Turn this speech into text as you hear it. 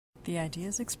The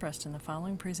ideas expressed in the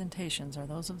following presentations are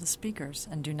those of the speakers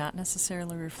and do not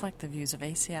necessarily reflect the views of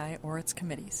ACI or its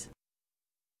committees.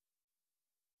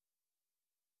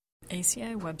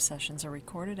 ACI web sessions are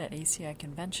recorded at ACI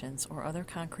conventions or other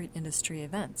concrete industry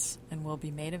events and will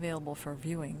be made available for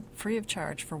viewing free of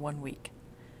charge for 1 week.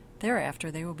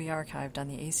 Thereafter, they will be archived on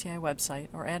the ACI website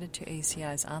or added to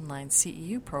ACI's online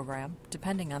CEU program,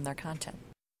 depending on their content.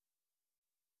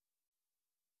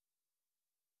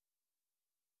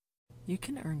 You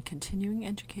can earn continuing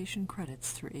education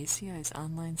credits through ACI's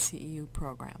online CEU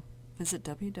program. Visit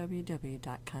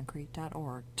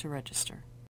www.concrete.org to register.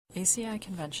 ACI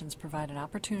conventions provide an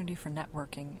opportunity for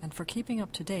networking and for keeping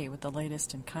up to date with the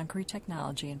latest in concrete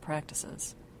technology and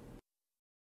practices.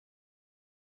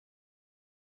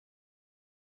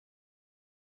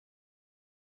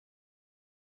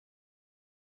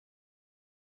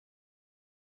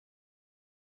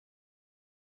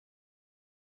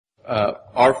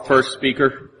 Our first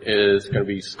speaker is going to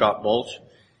be Scott Bulch.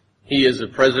 He is the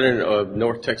president of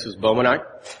North Texas Bowmanite.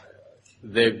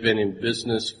 They've been in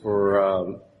business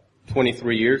for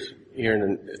 23 years here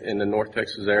in the North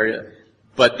Texas area,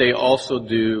 but they also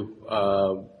do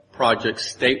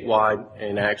projects statewide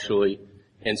and actually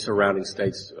in surrounding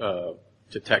states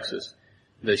to Texas.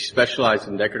 They specialize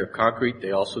in decorative concrete.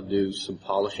 They also do some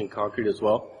polishing concrete as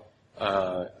well.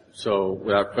 So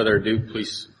without further ado,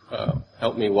 please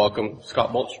help me welcome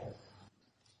Scott Bulch.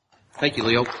 Thank you,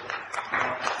 Leo.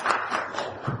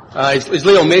 As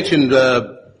Leo mentioned,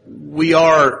 we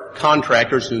are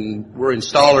contractors and we're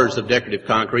installers of decorative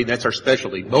concrete. That's our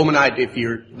specialty. Bowmanite,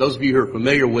 those of you who are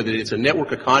familiar with it, it's a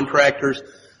network of contractors.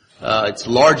 It's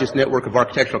the largest network of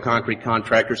architectural concrete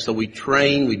contractors. So we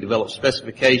train, we develop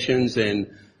specifications and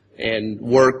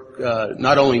work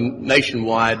not only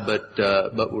nationwide but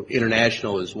we're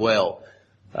international as well.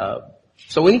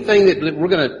 So anything that we're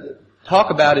going to talk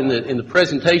about in the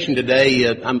presentation today,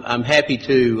 I'm happy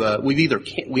to. We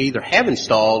either have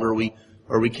installed or we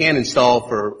can install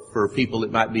for people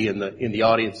that might be in the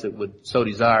audience that would so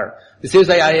desire. This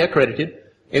is AIA accredited,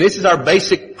 and this is our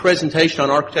basic presentation on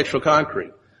architectural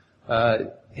concrete. And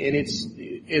it's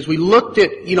as we looked at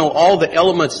all the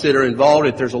elements that are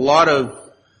involved. There's a lot of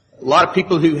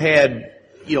people who had.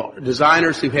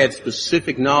 Designers who had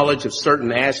specific knowledge of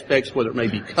certain aspects, whether it may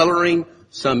be coloring,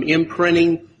 some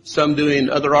imprinting, some doing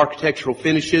other architectural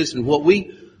finishes. And what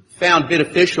we found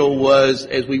beneficial was,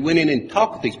 as we went in and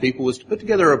talked with these people, was to put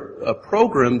together a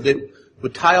program that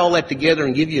would tie all that together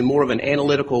and give you more of an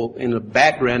analytical in the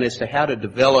background as to how to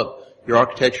develop your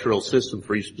architectural system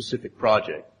for your specific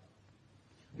project.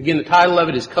 Again, the title of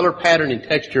it is Color, Pattern, and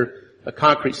Texture, a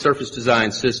Concrete Surface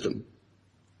Design System.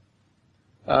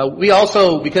 We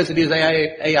also, because it is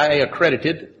AIA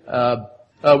accredited, we're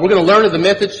going to learn of the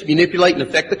methods to manipulate and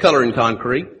affect the color in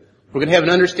concrete. We're going to have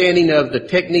an understanding of the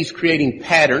techniques creating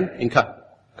pattern in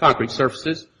concrete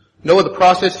surfaces, know of the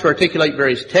process to articulate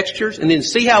various textures, and then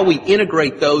see how we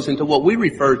integrate those into what we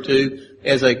refer to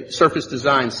as a surface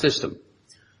design system.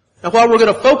 Now, while we're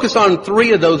going to focus on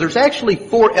 3 of those, there's actually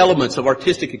 4 elements of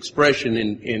artistic expression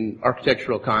in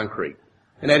architectural concrete,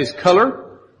 and that is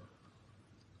color,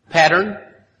 pattern,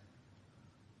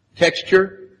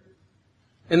 texture,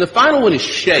 and the final one is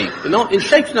shape. And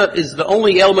shape is the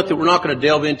only element that we're not going to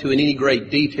delve into in any great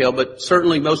detail, but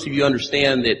certainly most of you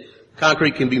understand that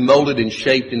concrete can be molded and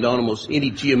shaped into almost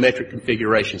any geometric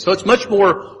configuration. So it's much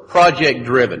more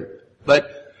project-driven.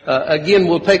 But again,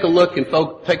 we'll take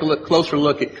a closer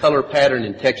look at color, pattern,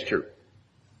 and texture.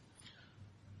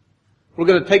 We're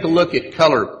going to take a look at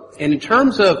color. And in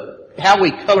terms of how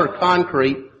we color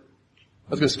concrete, I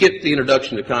was going to skip the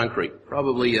introduction to concrete.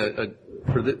 Probably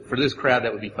for this crowd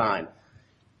that would be fine.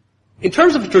 In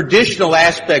terms of the traditional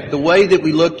aspect, the way that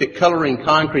we looked at coloring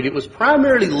concrete, it was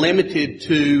primarily limited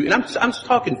to, and I'm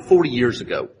talking 40 years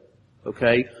ago,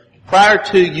 okay, prior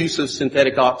to use of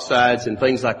synthetic oxides and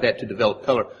things like that to develop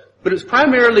color. But it was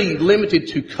primarily limited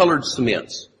to colored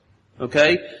cements,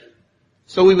 okay.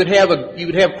 So you would have,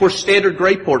 of course, standard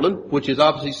gray Portland, which is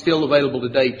obviously still available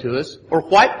today to us, or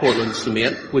white Portland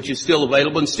cement, which is still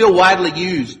available and still widely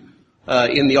used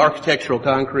in the architectural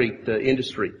concrete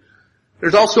industry.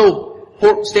 There's also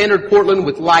standard Portland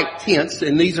with light tints,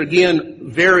 and these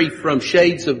again vary from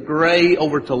shades of gray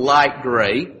over to light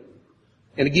gray.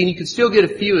 And again, you can still get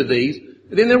a few of these.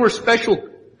 But then there were special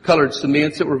colored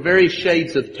cements that were various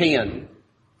shades of tan,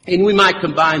 and we might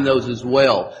combine those as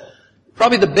well.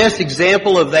 Probably the best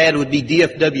example of that would be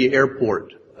DFW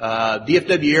Airport.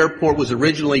 DFW Airport was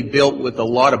originally built with a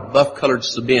lot of buff-colored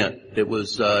cement that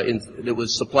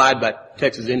was supplied by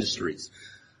Texas Industries.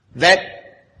 That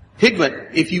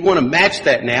Pigment, if you want to match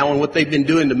that now, and what they've been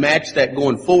doing to match that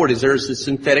going forward is there's a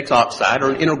synthetic oxide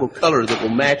or an integral color that will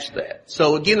match that.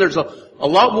 So again, there's a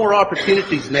lot more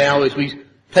opportunities now as we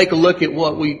take a look at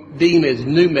what we deem as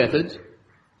new methods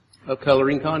of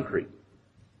coloring concrete.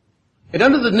 And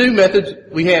under the new methods,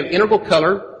 we have integral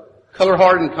color,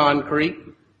 color-hardened concrete,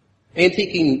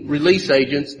 antiquing release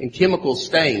agents, and chemical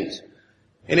stains.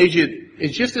 And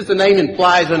it's just as the name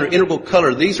implies under integral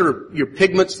color, these are your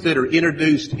pigments that are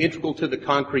introduced integral to the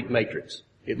concrete matrix.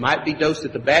 It might be dosed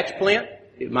at the batch plant.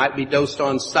 It might be dosed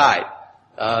on site.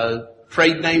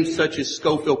 Trade names such as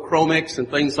Schofield Chromex and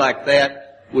things like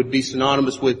that would be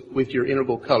synonymous with your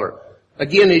integral color.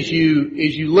 Again, as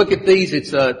you look at these,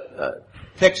 it's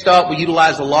TxDOT will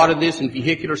utilize a lot of this in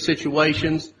vehicular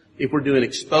situations. If we're doing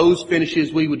exposed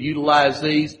finishes, we would utilize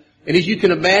these. And as you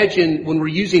can imagine, when we're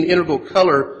using integral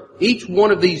color, each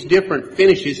one of these different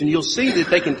finishes, and you'll see that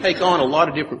they can take on a lot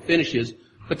of different finishes,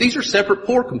 but these are separate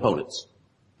pore components.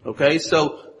 Okay,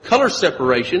 so color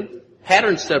separation,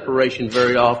 pattern separation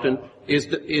very often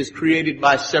is created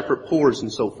by separate pores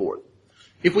and so forth.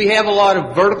 If we have a lot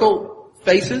of vertical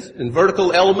faces and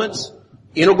vertical elements,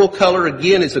 integral color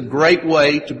again is a great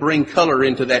way to bring color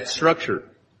into that structure.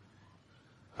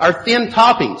 Our thin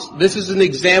toppings. This is an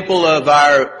example of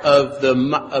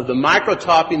the micro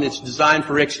topping that's designed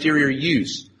for exterior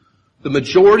use. The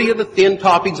majority of the thin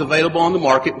toppings available on the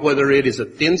market, whether it is a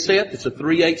thin set, it's a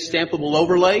 3/8 stampable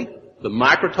overlay, the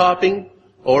micro topping,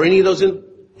 or any of those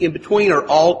in between, are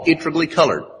all integrally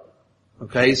colored.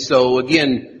 Okay, so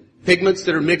again, pigments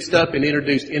that are mixed up and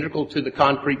introduced integral to the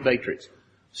concrete matrix.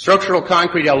 Structural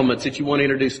concrete elements that you want to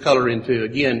introduce color into.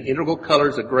 Again, integral color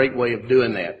is a great way of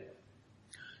doing that.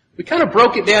 We kind of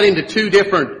broke it down into two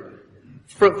different,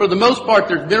 for the most part,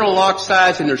 there's mineral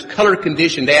oxides and there's color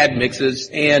conditioned admixes,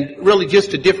 and really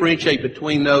just to differentiate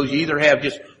between those, you either have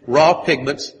just raw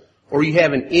pigments or you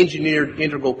have an engineered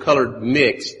integral colored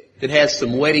mix that has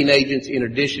some wetting agents in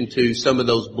addition to some of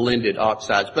those blended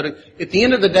oxides. But at the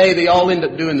end of the day, they all end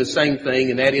up doing the same thing,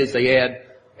 and that is they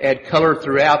add color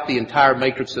throughout the entire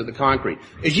matrix of the concrete.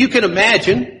 As you can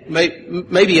imagine,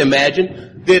 maybe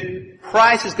imagine, that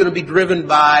price is going to be driven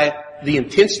by the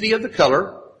intensity of the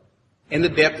color and the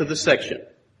depth of the section.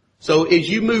 So as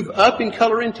you move up in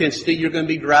color intensity, you're going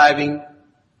to be driving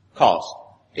cost.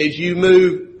 As you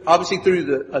move, obviously,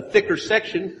 through a thicker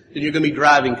section, then you're going to be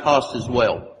driving cost as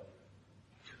well.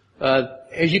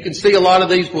 As you can see, a lot of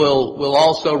these will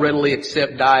also readily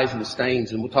accept dyes and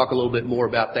stains, and we'll talk a little bit more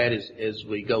about that as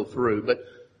we go through. But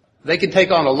they can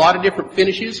take on a lot of different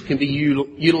finishes, can be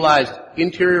utilized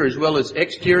interior as well as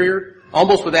exterior,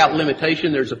 almost without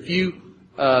limitation. There's a few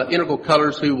integral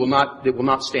colors that will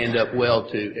not stand up well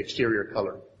to exterior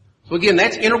color. So again,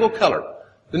 that's integral color.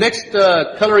 The next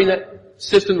coloring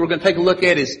system we're going to take a look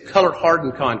at is color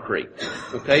hardened concrete.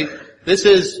 Okay, this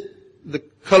is the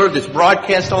color that's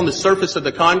broadcast on the surface of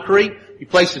the concrete. You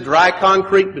place the dry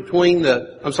concrete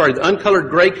the uncolored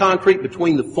gray concrete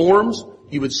between the forms.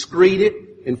 You would screed it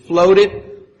and float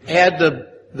it. Add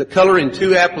the color in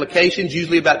two applications,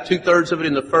 usually about 2/3 of it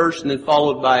in the first, and then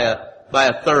followed by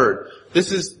a third.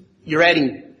 You're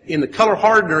adding, in the color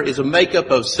hardener, is a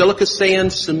makeup of silica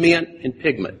sand, cement, and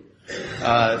pigment.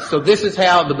 So this is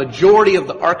how the majority of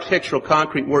the architectural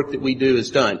concrete work that we do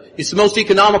is done. It's the most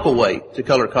economical way to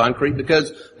color concrete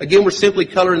because, again, we're simply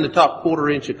coloring the top 1/4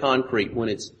 inch of concrete when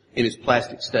it's in its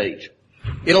plastic stage.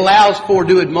 It allows for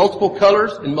doing multiple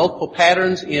colors and multiple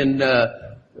patterns in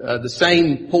the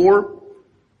same pour.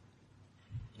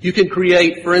 You can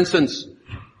create, for instance,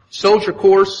 soldier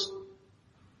course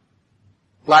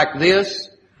like this,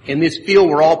 and this field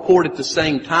were all poured at the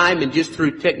same time, and just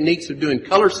through techniques of doing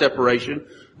color separation,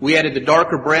 we added the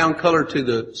darker brown color to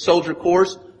the soldier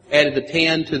course, added the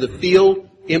tan to the field,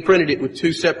 imprinted it with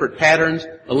two separate patterns,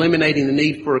 eliminating the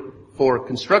need for a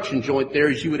construction joint there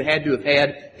as you would have had to have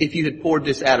had if you had poured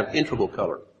this out of integral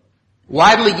color.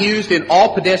 Widely used in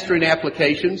all pedestrian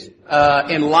applications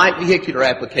and light vehicular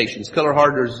applications. Color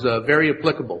hardener is very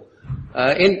applicable.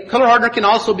 And color hardener can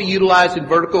also be utilized in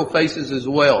vertical faces as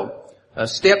well.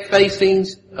 Step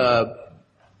facings,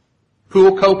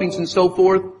 pool copings, and so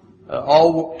forth,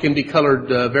 all can be colored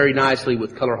very nicely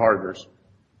with color hardeners.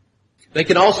 They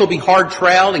can also be hard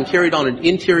troweled and carried on an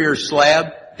interior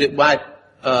slab that might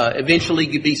eventually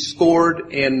be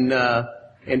scored and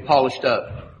polished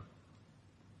up.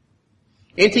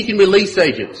 Antique and release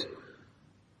agents.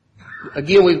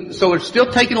 Again, so we're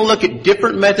still taking a look at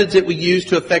different methods that we use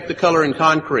to affect the color in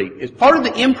concrete. As part of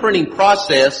the imprinting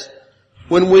process,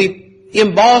 when we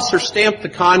emboss or stamp the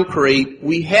concrete,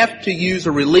 we have to use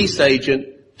a release agent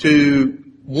to,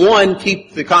 one,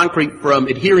 keep the concrete from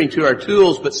adhering to our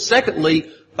tools, but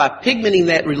secondly, by pigmenting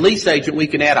that release agent, we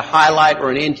can add a highlight or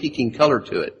an antiquing color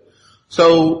to it.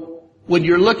 So when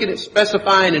you're looking at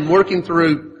specifying and working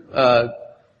through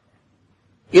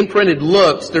imprinted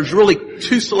looks, there's really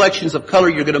two selections of color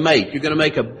you're going to make. You're going to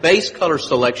make a base color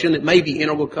selection. It may be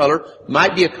integral color,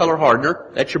 might be a color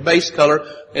hardener. That's your base color,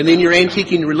 and then your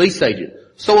antiquing release agent.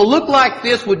 So a look like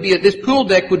this would be, this pool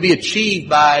deck would be achieved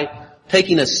by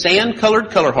taking a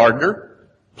sand-colored color hardener,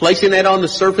 placing that on the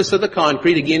surface of the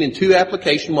concrete, again in two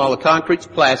applications while the concrete's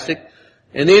plastic,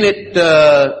 and then at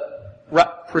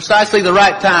precisely the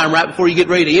right time, right before you get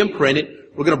ready to imprint it,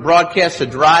 we're going to broadcast a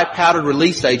dry powdered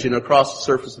release agent across the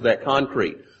surface of that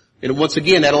concrete. And once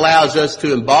again, that allows us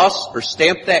to emboss or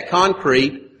stamp that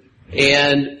concrete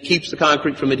and keeps the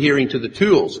concrete from adhering to the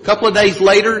tools. A couple of days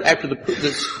later, after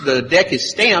the deck is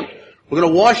stamped, we're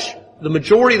going to wash the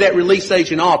majority of that release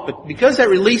agent off. But because that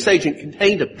release agent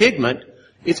contained a pigment,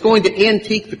 it's going to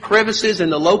antique the crevices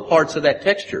and the low parts of that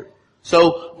texture.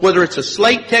 So whether it's a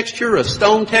slate texture, a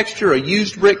stone texture, a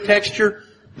used brick texture,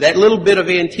 that little bit of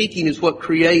antiquing is what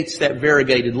creates that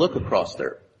variegated look across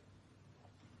there.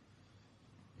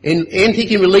 And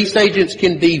antiquing release agents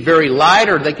can be very light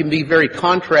or they can be very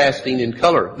contrasting in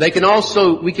color. We can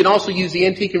also use the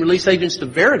antiquing release agents to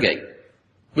variegate.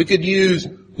 We could use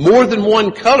more than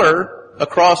one color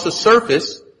across the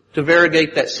surface to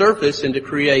variegate that surface and to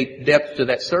create depth to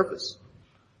that surface.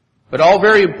 But all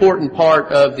very important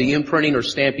part of the imprinting or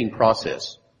stamping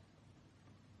process.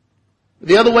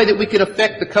 The other way that we can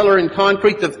affect the color in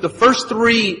concrete, the first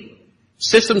three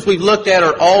systems we've looked at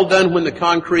are all done when the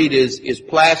concrete is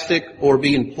plastic or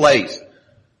being placed.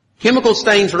 Chemical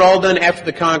stains are all done after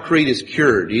the concrete is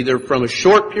cured, either from a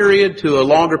short period to a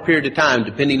longer period of time,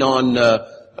 depending on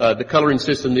the coloring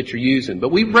system that you're using. But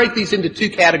we break these into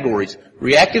two categories,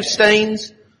 reactive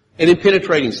stains and then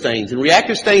penetrating stains. And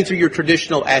reactive stains are your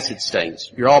traditional acid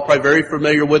stains. You're all probably very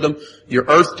familiar with them. Your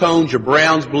earth tones, your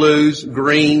browns, blues,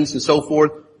 greens, and so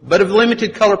forth, but of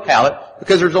limited color palette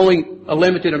because there's only a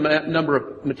limited number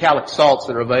of metallic salts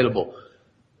that are available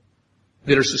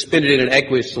that are suspended in an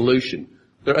aqueous solution.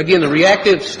 Again, the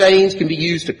reactive stains can be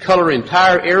used to color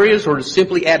entire areas or to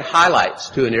simply add highlights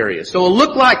to an area. So a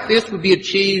look like this would be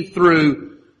achieved through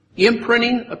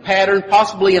imprinting a pattern,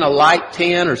 possibly in a light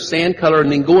tan or sand color,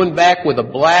 and then going back with a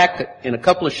black and a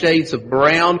couple of shades of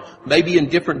brown, maybe in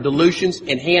different dilutions,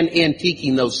 and hand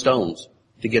antiquing those stones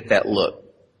to get that look.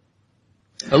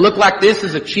 A look like this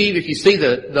is achieved, if you see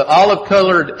the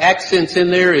olive-colored accents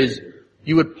in there, is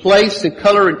you would place and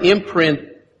color and imprint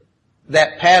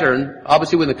that pattern,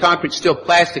 obviously when the concrete's still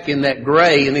plastic, in that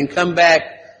gray, and then come back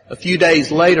a few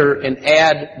days later and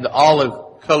add the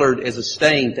olive-colored as a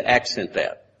stain to accent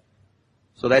that.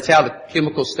 So that's how the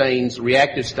chemical stains,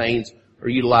 reactive stains, are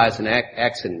utilized in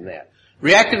accenting that.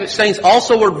 Reactive stains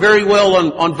also work very well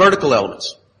on vertical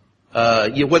elements,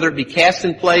 whether it be cast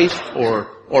in place or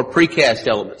precast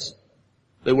elements.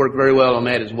 They work very well on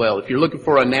that as well, if you're looking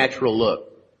for a natural look.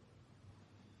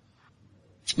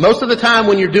 Most of the time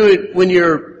when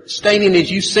you're staining, as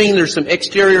you've seen, there's some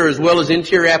exterior as well as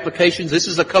interior applications. This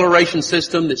is a coloration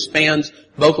system that spans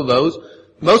both of those.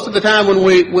 Most of the time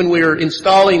when we're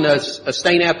installing a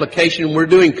stain application, we're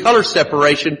doing color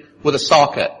separation with a saw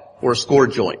cut or a score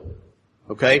joint.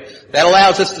 Okay? That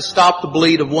allows us to stop the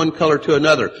bleed of one color to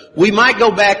another. We might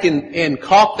go back and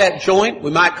caulk that joint.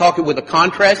 We might caulk it with a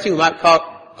contrasting. We might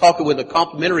caulk it with a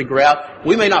complementary grout.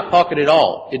 We may not caulk it at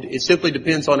all. It simply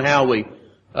depends on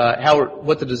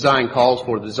what the design calls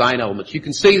for, the design elements. You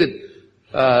can see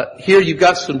that here you've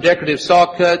got some decorative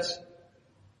saw cuts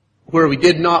where it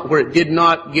did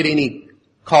not get any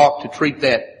caulk to treat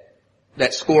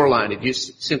that score line. It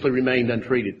just simply remained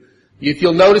untreated. If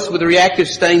you'll notice with the reactive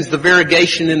stains, the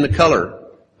variegation in the color,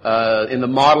 in the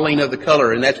modeling of the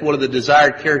color, and that's one of the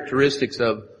desired characteristics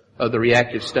of the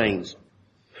reactive stains.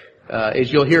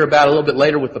 As you'll hear about a little bit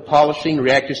later with the polishing,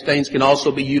 reactive stains can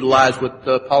also be utilized with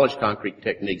polished concrete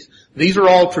techniques. These are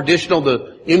all traditional.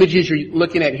 The images you're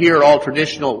looking at here are all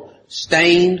traditional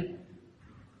stained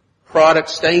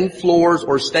products, stained floors,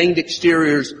 or stained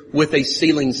exteriors with a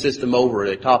sealing system over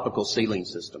it, a topical sealing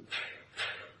system.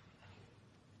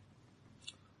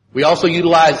 We also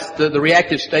utilize the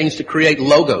reactive stains to create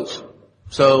logos.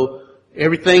 So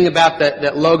everything about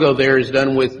that logo there is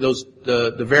done with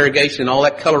the variegation, all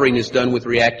that coloring is done with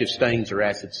reactive stains or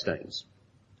acid stains.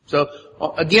 So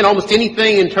again, almost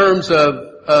anything in terms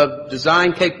of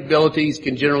design capabilities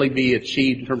can generally be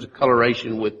achieved in terms of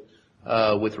coloration with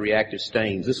reactive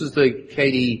stains. This is the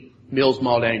Katie Mills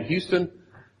Mall down in Houston.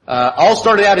 All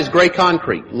started out as gray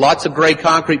concrete. Lots of gray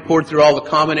concrete poured through all the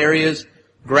common areas.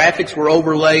 Graphics were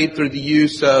overlaid through the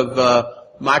use of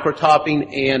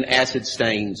microtopping and acid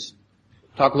stains.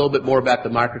 talk a little bit more about the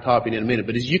microtopping in a minute.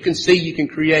 But as you can see, you can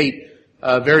create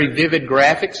very vivid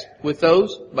graphics with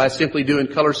those by simply doing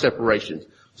color separations.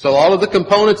 So all of the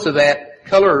components of that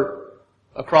color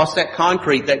across that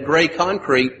concrete, that gray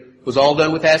concrete, was all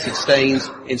done with acid stains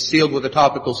and sealed with a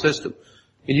topical system.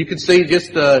 And you can see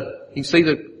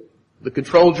the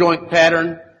control joint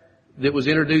pattern that was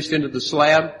introduced into the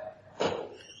slab,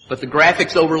 but the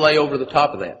graphics overlay over the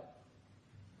top of that.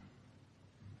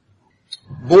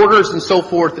 Borders and so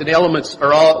forth and elements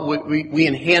are all, we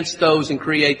enhance those and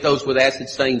create those with acid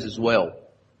stains as well.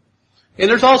 And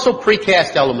there's also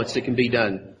precast elements that can be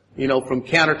done, from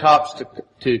countertops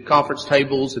to conference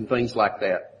tables and things like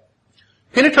that.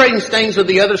 Penetrating stains are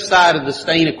the other side of the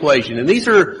stain equation, and these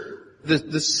are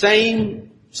the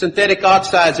same synthetic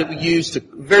oxides that we use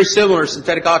very similar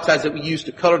synthetic oxides that we use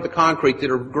to color the concrete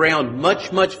that are ground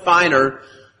much, much finer.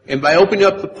 And by opening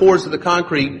up the pores of the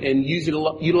concrete and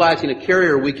utilizing a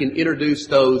carrier, we can introduce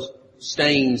those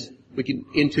stains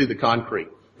into the concrete.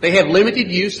 They have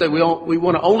limited use. So we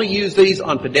want to only use these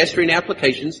on pedestrian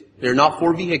applications. They're not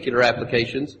for vehicular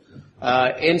applications.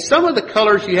 And some of the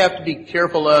colors you have to be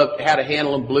careful of how to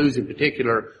handle them, blues in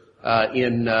particular,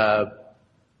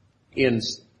 in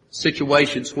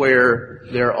situations where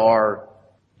there are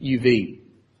UV.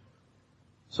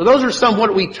 So those are some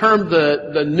what we term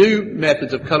the new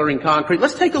methods of coloring concrete.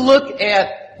 Let's take a look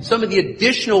at some of the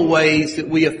additional ways that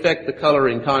we affect the color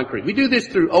in concrete. We do this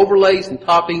through overlays and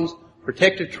toppings,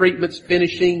 protective treatments,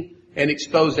 finishing, and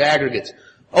exposed aggregates.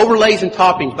 Overlays and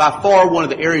toppings, by far one of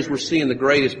the areas we're seeing the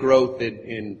greatest growth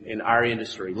in our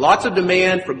industry. Lots of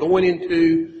demand for going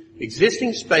into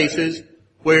existing spaces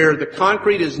where the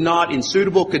concrete is not in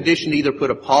suitable condition to either put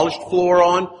a polished floor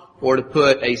on or to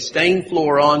put a stained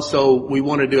floor on, so we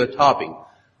want to do a topping.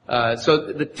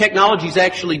 So the technology's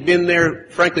actually been there.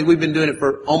 Frankly, we've been doing it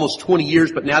for almost 20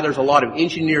 years, but now there's a lot of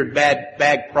engineered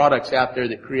bag products out there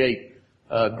that create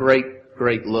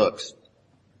great looks.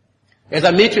 As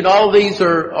I mentioned, all of these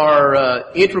are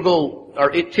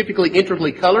typically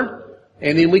integrally colored,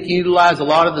 and then we can utilize a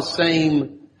lot of the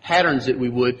same patterns that we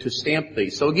would to stamp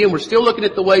these. So again, we're still looking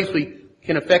at the ways we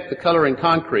can affect the color in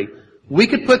concrete. We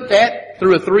could put that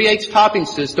through a 3/8 topping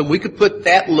system. We could put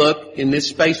that look in this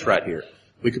space right here.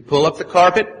 We could pull up the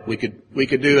carpet. We could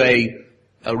do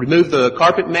remove the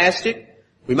carpet mastic.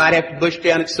 We might have to push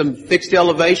down at some fixed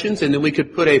elevations, and then we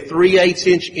could put a 3/8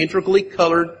 inch integrally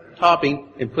colored topping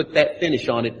and put that finish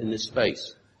on it in this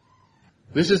space.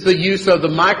 This is the use of the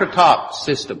microtop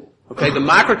system. Okay, the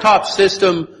microtop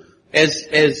system, as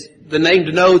the name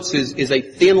denotes, is a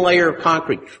thin layer of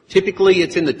concrete. Typically,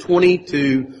 it's in the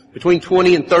between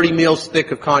 20 and 30 mils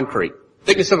thick of concrete.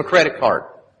 Thickness of a credit card.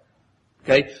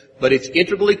 Okay? But it's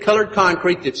integrally colored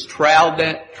concrete that's troweled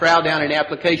down in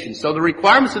application. So the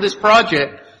requirements of this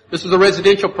project, this was a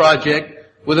residential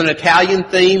project with an Italian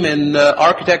theme, and the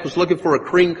architect was looking for a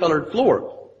cream colored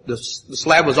floor. The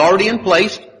slab was already in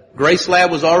place. Gray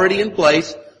slab was already in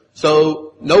place.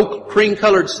 So no cream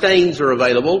colored stains are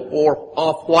available or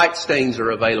off-white stains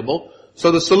are available.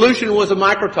 So the solution was a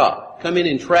microtop. Come in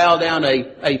and trowel down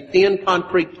a thin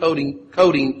concrete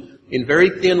coating in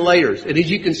very thin layers. And as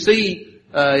you can see,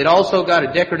 it also got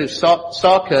a decorative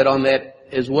saw cut on that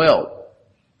as well.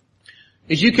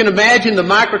 As you can imagine, the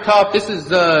microtop, this is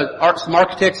some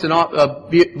architects in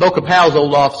Boca Powell's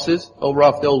old offices over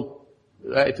off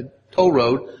at the toll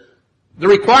road. Their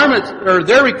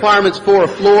requirements for a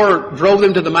floor drove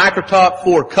them to the microtop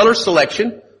for color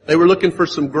selection. They were looking for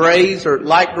some grays or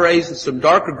light grays and some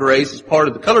darker grays as part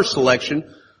of the color selection.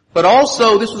 But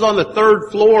also, this was on the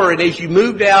third floor, and as you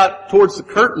moved out towards the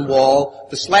curtain wall,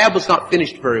 the slab was not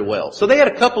finished very well. So they had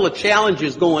a couple of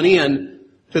challenges going in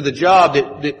to the job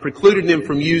that precluded them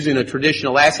from using a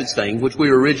traditional acid stain, which we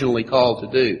were originally called to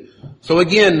do. So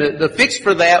again, the fix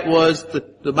for that was the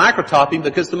microtopping,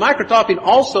 because the microtopping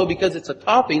also, because it's a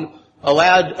topping,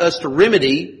 allowed us to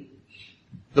remedy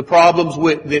the problems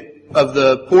of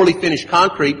the poorly finished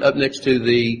concrete up next to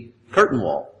the curtain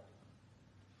wall.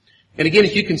 And again,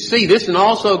 as you can see, this one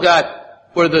also got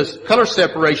where the color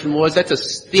separation was. That's a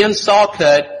thin saw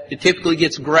cut. It typically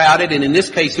gets grouted, and in this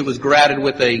case, it was grouted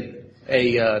with a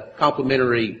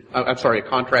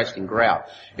contrasting grout.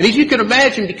 And as you can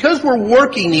imagine, because we're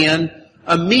working in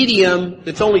a medium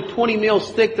that's only 20 mils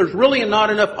thick, there's really not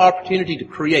enough opportunity to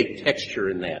create texture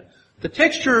in that. The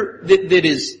texture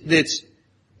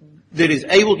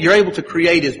you're able to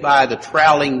create is by the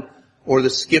troweling or the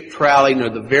skip troweling or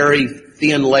the very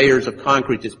thin layers of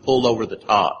concrete that's pulled over the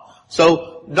top.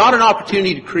 So not an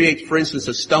opportunity to create, for instance,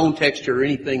 a stone texture or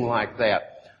anything like that.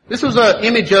 This was an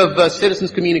image of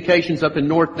Citizens Communications up in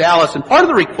North Dallas, and part of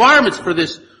the requirements for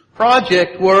this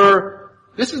project were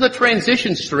This is a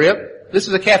transition strip. This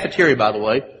is a cafeteria, by the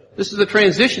way. This is a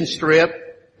transition strip,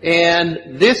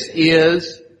 and this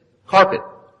is carpet.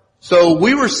 So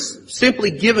we were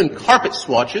simply given carpet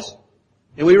swatches,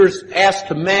 and we were asked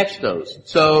to match those.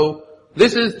 So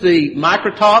this is the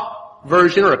microtop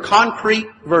version, or a concrete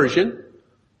version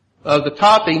of the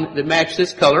topping that matched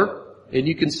this color. And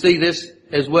you can see this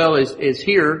as well as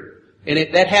here.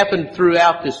 And that happened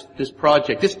throughout this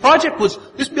project. This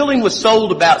building was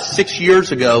sold about 6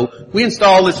 years ago. We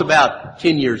installed this about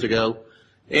 10 years ago.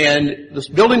 And this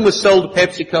building was sold to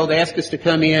PepsiCo. They asked us to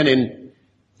come in and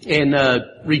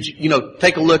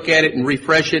take a look at it and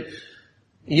refresh it.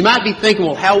 You might be thinking,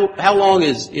 well, how long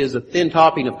is a thin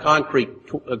topping of concrete,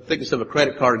 a thickness of a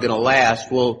credit card, going to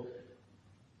last? Well,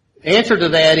 the answer to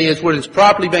that is when it's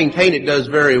properly maintained, it does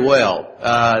very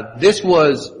well. This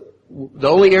was the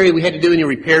only area we had to do any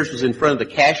repairs was in front of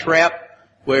the cash wrap,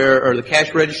 or the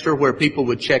cash register where people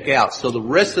would check out. So the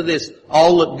rest of this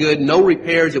all looked good, no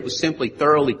repairs. It was simply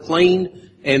thoroughly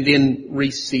cleaned and then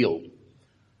resealed.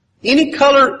 Any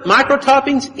color, micro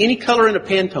toppings, any color in a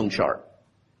Pantone chart.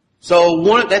 So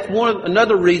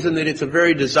another reason that it's a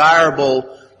very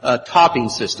desirable topping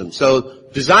system. So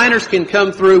designers can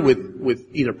come through with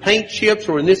either paint chips,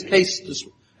 or in this case, the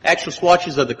actual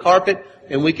swatches of the carpet,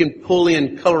 and we can pull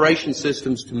in coloration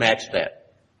systems to match that.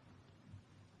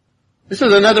 This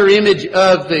is another image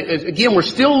of again, we're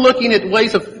still looking at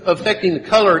ways of affecting the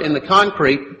color in the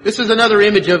concrete. This is another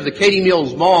image of the Katy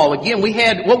Mills Mall. Again,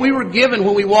 what we were given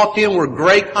when we walked in were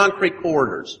gray concrete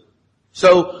corridors.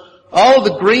 So all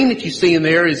the green that you see in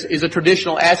there is a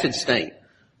traditional acid stain.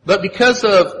 But because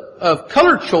of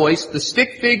color choice, the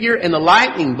stick figure and the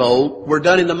lightning bolt were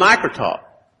done in the microtop.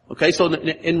 Okay,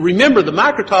 and remember, the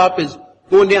microtop is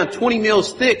going down 20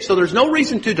 mils thick, so there's no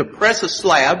reason to depress a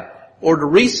slab or to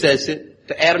recess it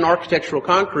to add an architectural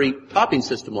concrete topping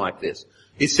system like this.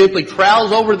 It simply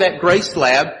trowels over that gray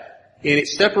slab, and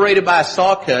it's separated by a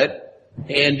saw cut,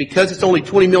 and because it's only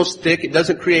 20 mils thick, it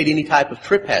doesn't create any type of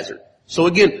trip hazard. So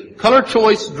again, color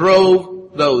choice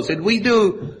drove those. And we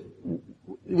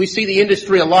see the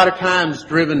industry a lot of times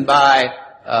driven by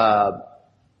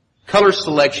color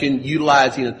selection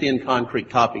utilizing a thin concrete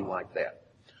topping like that.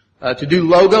 To do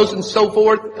logos and so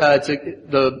forth,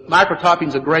 the micro topping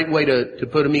is a great way to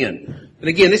put them in. And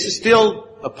again, this is still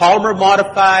a polymer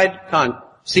modified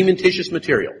cementitious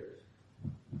material.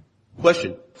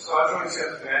 Question? So I thought you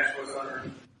said the match was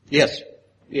under.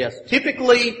 Yes.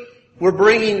 Typically, we're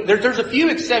bringing. There's a few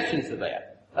exceptions to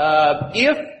that.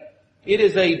 If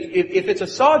it's a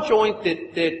saw joint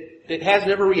that has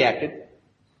never reacted,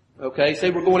 okay.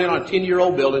 Say we're going in on a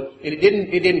 10-year-old building and it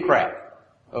didn't crack,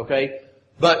 okay.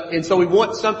 And so we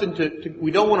want something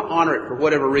we don't want to honor it for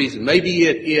whatever reason. Maybe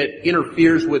it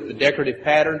interferes with the decorative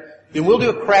pattern. Then we'll do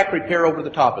a crack repair over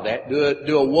the top of that.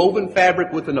 Do a woven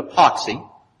fabric with an epoxy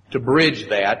to bridge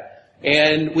that.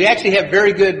 And we actually have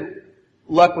very good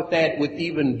luck with that with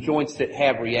even joints that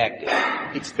have reacted.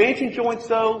 Expansion joints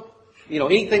though,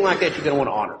 anything like that you're going to want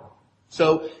to honor.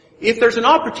 So if there's an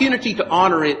opportunity to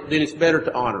honor it, then it's better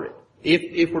to honor it.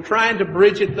 If we're trying to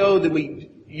bridge it though, then we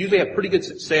usually have pretty good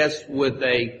success with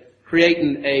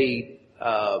creating a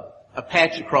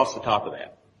patch across the top of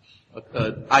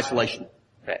that, isolation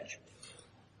patch.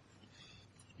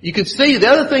 You can see the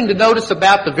other thing to notice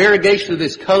about the variegation of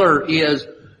this color is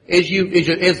as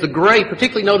the gray,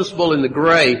 particularly noticeable in the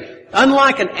gray,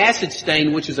 unlike an acid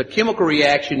stain, which is a chemical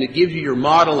reaction that gives you your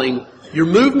modeling, your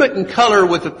movement in color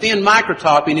with a thin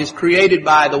microtopping is created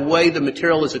by the way the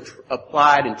material is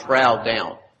applied and troweled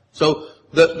down. So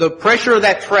the pressure of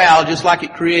that trowel, just like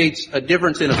it creates a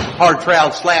difference in a hard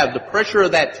troweled slab, the pressure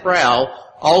of that trowel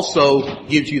also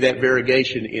gives you that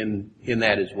variegation in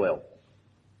that as well.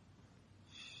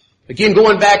 Again,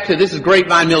 going back to this is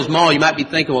Grapevine Mills Mall, you might be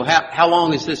thinking, well, how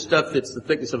long is this stuff that's the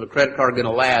thickness of a credit card going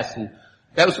to last? And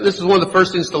this is one of the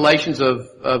first installations of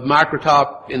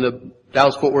microtop in the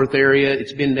Dallas-Fort Worth area.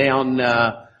 It's been down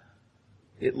at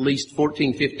least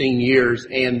 14, 15 years,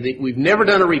 and we've never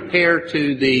done a repair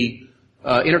to the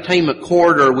entertainment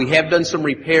corridor. We have done some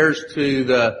repairs to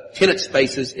the tenant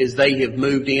spaces as they have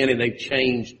moved in and they've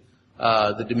changed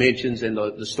the dimensions and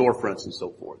the storefronts and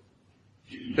so forth.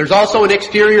 There's also an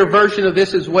exterior version of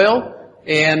this as well,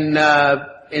 and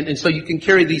so you can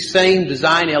carry these same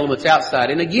design elements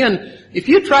outside. And again, if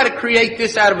you try to create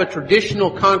this out of a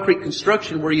traditional concrete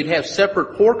construction where you'd have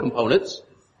separate pour components,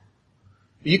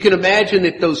 you can imagine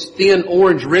that those thin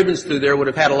orange ribbons through there would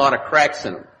have had a lot of cracks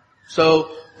in them.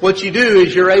 So what you do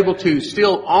is you're able to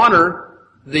still honor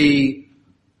your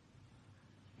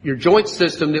joint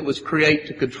system that was created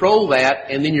to control that,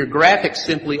 and then your graphics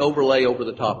simply overlay over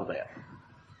the top of that.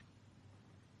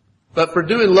 But for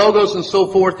doing logos and so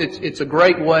forth, it's a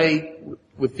great way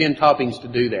with thin toppings to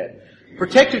do that.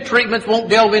 Protective treatments, won't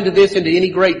delve into this into any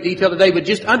great detail today, but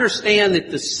just understand that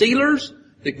the sealers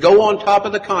that go on top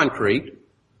of the concrete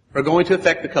are going to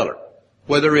affect the color.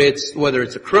 Whether it's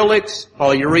acrylics,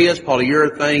 polyureas,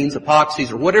 polyurethanes,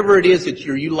 epoxies, or whatever it is that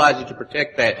you're utilizing to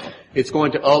protect that, it's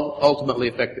going to ultimately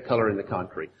affect the color in the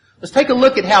concrete. Let's take a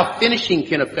look at how finishing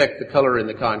can affect the color in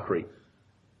the concrete.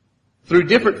 Through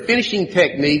different finishing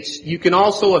techniques, you can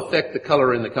also affect the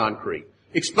color in the concrete.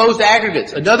 Exposed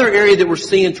aggregates, another area that we're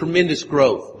seeing tremendous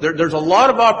growth. There's a lot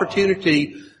of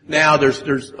opportunity now.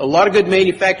 There's a lot of good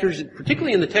manufacturers,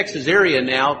 particularly in the Texas area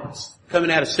now,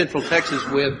 coming out of Central Texas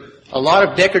with a lot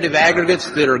of decorative aggregates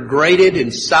that are graded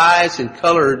in size and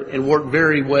colored and work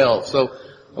very well. So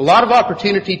a lot of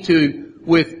opportunity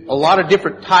with a lot of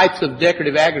different types of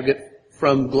decorative aggregate,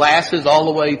 from glasses all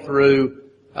the way through,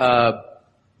 other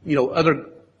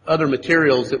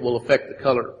materials that will affect the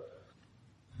color.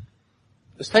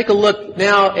 Let's take a look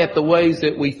now at the ways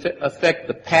that we affect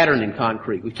the pattern in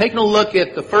concrete. We've taken a look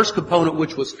at the first component,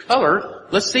 which was color.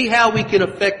 Let's see how we can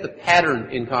affect the pattern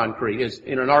in concrete as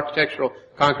in an architectural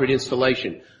concrete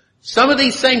installation. Some of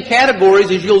these same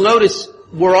categories, as you'll notice,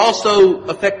 will also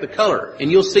affect the color,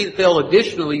 and you'll see that they'll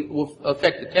additionally will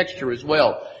affect the texture as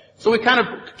well. So we kind of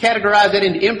categorize that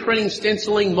into imprinting,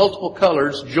 stenciling, multiple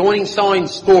colors, joining, sawing,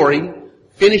 scoring,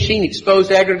 finishing,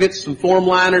 exposed aggregates, some form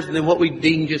liners, and then what we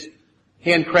deem just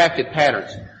handcrafted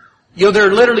patterns. There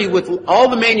are literally, with all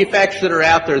the manufacturers that are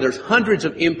out there, there's hundreds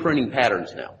of imprinting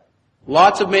patterns now.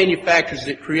 Lots of manufacturers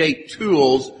that create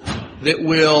tools that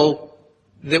will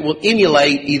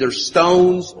emulate either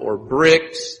stones or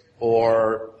bricks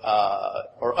or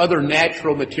other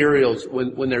natural materials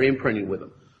when they're imprinting with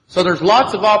them. So there's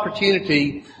lots of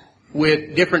opportunity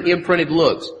with different imprinted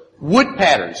looks. Wood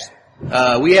patterns.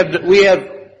 We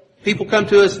have people come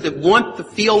to us that want the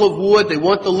feel of wood, they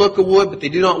want the look of wood, but they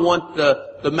do not want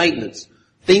the maintenance.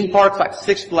 Theme parks like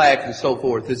Six Flags and so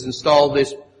forth has installed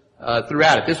this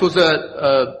throughout it. This was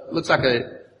looks like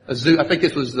a zoo. I think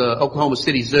this was the Oklahoma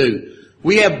City Zoo.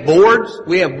 We have boards,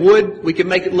 we have wood. We can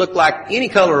make it look like any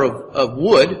color of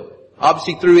wood,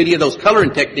 obviously through any of those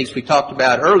coloring techniques we talked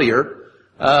about earlier.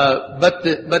 But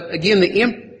again, the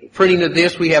imprinting of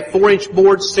this, we have 4-inch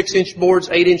boards, 6-inch boards,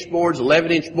 8-inch boards,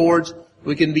 11-inch boards.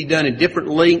 We can be done in different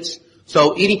lengths.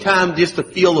 So anytime just the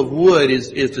feel of wood is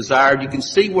desired, you can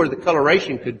see where the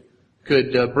coloration could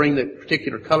bring the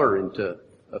particular color into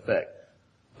effect.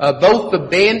 Both the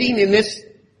banding in this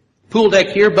pool deck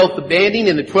here, both the banding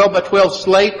and the 12 by 12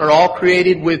 slate are all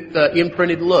created with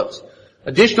imprinted looks.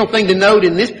 Additional thing to note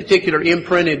in this particular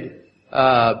imprinted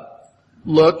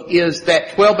look is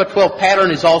that 12 by 12 pattern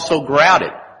is also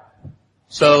grouted.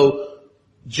 So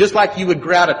just like you would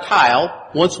grout a tile,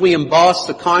 once we emboss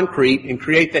the concrete and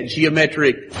create that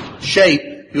geometric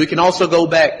shape, we can also go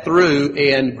back through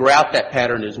and grout that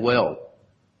pattern as well.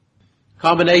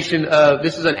 Combination of,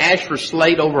 this is an ashlar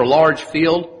slate over a large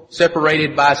field,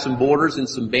 separated by some borders and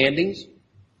some bandings.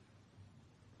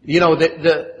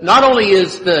 Not only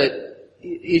is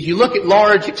as you look at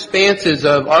large expanses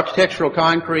of architectural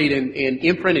concrete and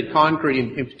imprinted concrete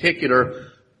in particular,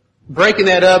 breaking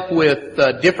that up with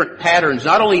different patterns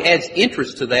not only adds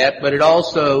interest to that, but it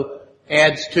also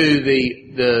adds to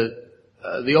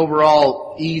the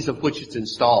overall ease of which it's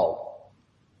installed.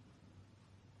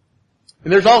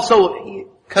 And there's also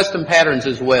custom patterns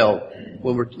as well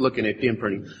when we're looking at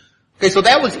imprinting. Okay, so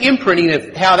that was imprinting,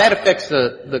 of how that affects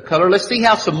the color. Let's see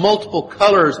how some multiple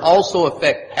colors also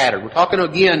affect pattern. We're talking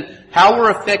again how we're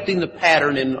affecting the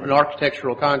pattern in an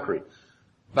architectural concrete.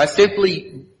 By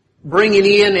simply bringing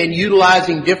in and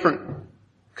utilizing different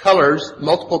colors,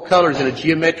 multiple colors in a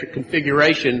geometric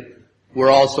configuration,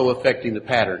 we're also affecting the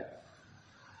pattern.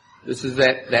 This is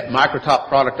that microtop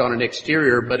product on an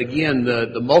exterior, but again,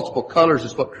 the multiple colors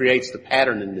is what creates the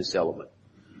pattern in this element.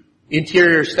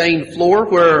 Interior stained floor,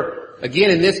 where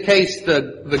again in this case,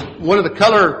 one of the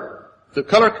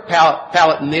color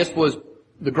palette in this was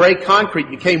the gray concrete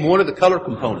became one of the color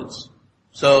components.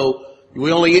 So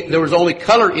there was only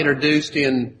color introduced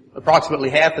in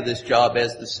approximately half of this job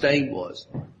as the stain was.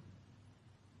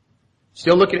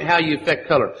 Still looking at how you affect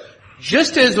color.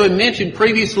 Just as we mentioned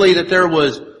previously that there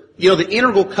was, the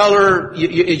integral color,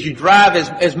 as you drive,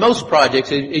 as most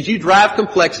projects, as you drive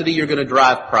complexity, you're going to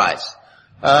drive price.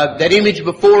 That image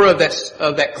before of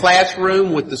that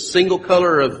classroom with the single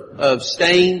color of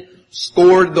stain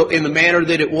scored in the manner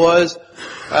that it was,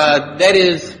 that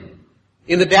is,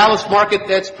 in the Dallas market,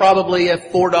 that's probably a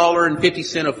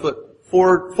 $4.50 a foot,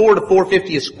 $4 to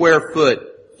 $4.50 a square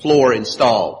foot floor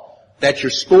installed. That's your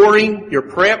scoring, your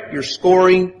prep, your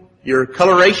scoring, your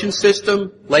coloration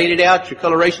system, laying it out, your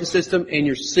coloration system, and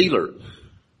your sealer.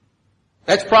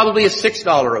 That's probably a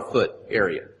 $6 a foot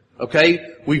area.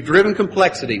 Okay? We've driven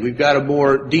complexity. We've got a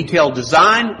more detailed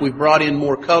design. We've brought in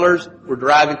more colors. We're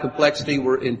driving complexity.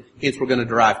 Hence we're going to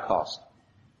drive cost.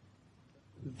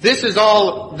 These are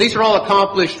all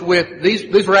accomplished with,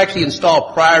 these were actually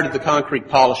installed prior to the concrete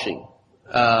polishing,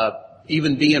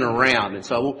 even being around. And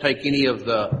so I won't take any of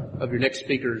your next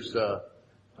speaker's,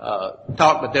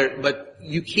 talk, but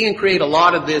you can create a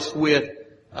lot of this you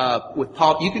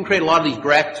can create a lot of these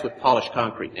graphics with polished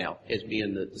concrete now as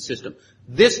being the system.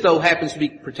 This though happens to be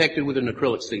protected with an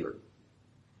acrylic sealer.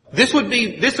 This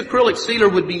acrylic sealer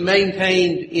would be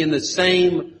maintained in the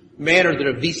same manner that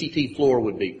a VCT floor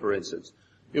would be, for instance.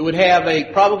 It would have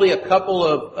probably a couple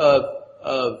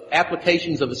of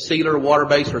applications of a sealer,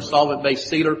 water-based or solvent-based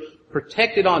sealer,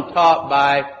 protected on top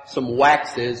by some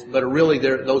waxes, but really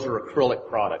those are acrylic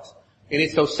products. And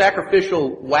it's those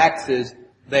sacrificial waxes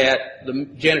that the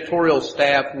janitorial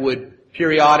staff would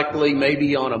periodically,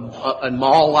 maybe on a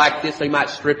mall like this, they might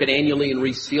strip it annually and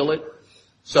reseal it.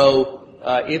 So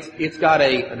it's got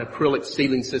an acrylic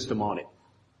sealing system on it.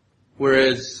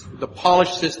 Whereas the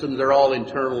polished systems are all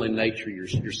internal in nature, your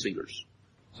sealers.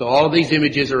 So all of these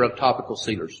images are of topical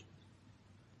sealers.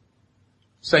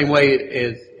 Same way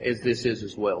as this is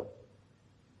as well.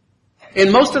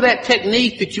 And most of that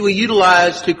technique that you will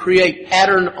utilize to create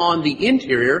pattern on the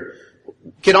interior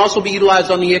can also be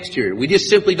utilized on the exterior. We just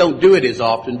simply don't do it as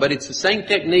often, but it's the same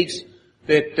techniques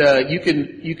that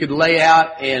you can lay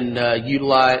out and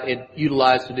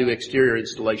utilize to do exterior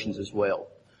installations as well.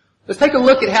 Let's take a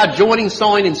look at how joining,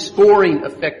 sawing, and scoring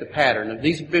affect the pattern.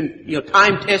 These have been,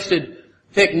 time-tested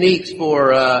techniques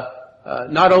for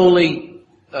not only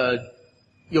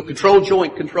control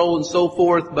joint control and so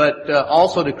forth, but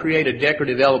also to create a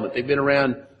decorative element. They've been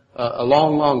around a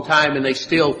long, long time, and they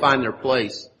still find their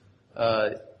place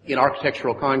in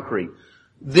architectural concrete.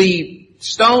 The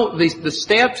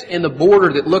steps and the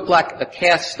border that look like a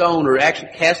cast stone are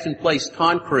actually cast-in-place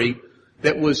concrete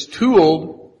that was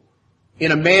tooled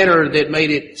in a manner that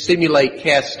made it simulate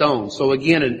cast stone. So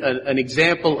again, an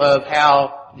example of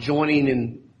how joining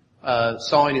and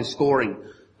sawing and scoring.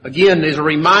 Again, as a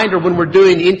reminder, when we're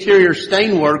doing interior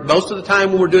stain work, most of the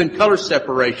time when we're doing color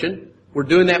separation, we're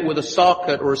doing that with a saw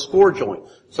cut or a score joint.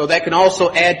 So that can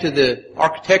also add to the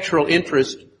architectural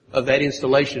interest of that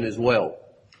installation as well.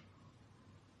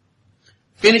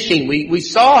 Finishing. We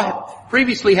saw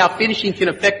previously how finishing can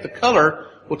affect the color.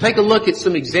 We'll take a look at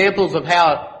some examples of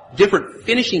how different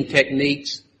finishing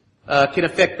techniques can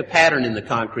affect the pattern in the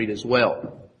concrete as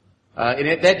well.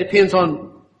 And that depends on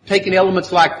taking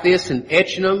elements like this and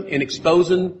etching them and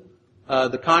exposing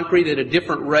the concrete at a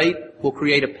different rate will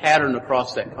create a pattern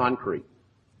across that concrete.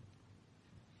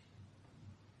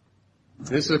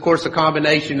 This is, of course, a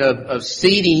combination of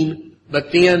seeding,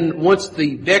 but then once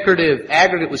the decorative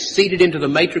aggregate was seeded into the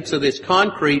matrix of this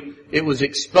concrete, it was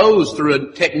exposed through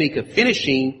a technique of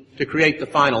finishing to create the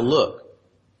final look.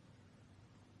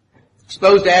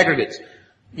 Exposed aggregates.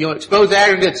 Exposed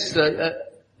aggregates,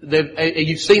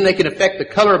 you've seen they can affect the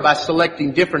color by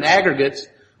selecting different aggregates,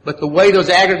 but the way those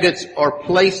aggregates are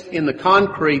placed in the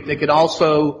concrete, they could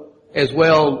also as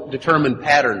well determine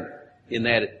pattern in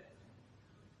that.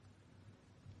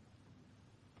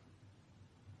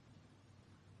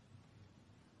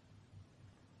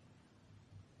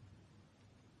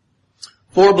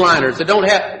 Floor blinders.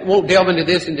 I won't delve into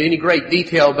this into any great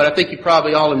detail, but I think you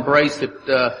probably all embrace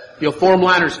that, floor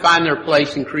blinders find their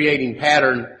place in creating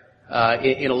pattern,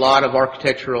 in a lot of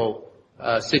architectural,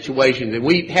 situations. And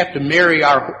we have to marry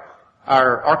our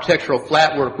architectural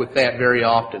flat work with that very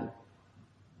often.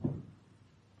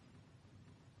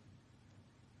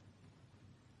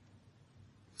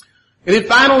 And then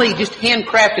finally, just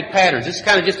handcrafted patterns. This is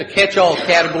kind of just a catch-all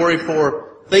category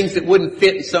for things that wouldn't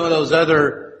fit in some of those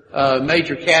other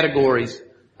major categories.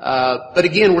 But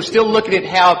again, we're still looking at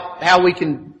how we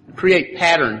can create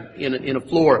pattern in a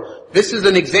floor. This is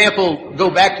an example, go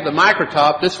back to the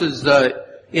microtop. This was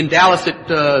in Dallas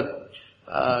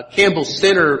at Campbell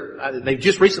Center. They've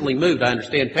just recently moved, I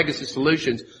understand. Pegasus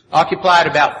Solutions occupied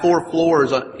about 4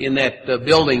 floors in that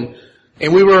building.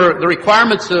 And the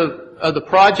requirements of the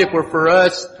project were for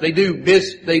us, they do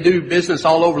business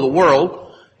all over the world.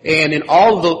 And in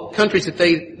all of the countries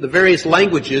the various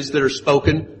languages that are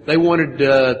spoken, they wanted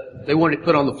it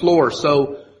put on the floor.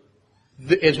 So,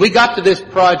 as we got to this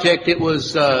project, it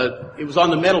was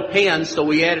on the metal pans, so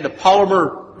we added a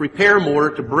polymer repair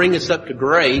mortar to bring us up to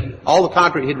grade. All the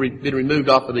concrete had been removed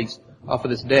off of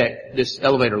this deck, this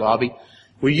elevator lobby.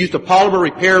 We used a polymer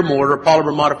repair mortar,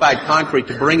 polymer modified concrete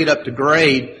to bring it up to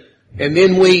grade. And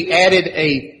then we added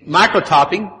a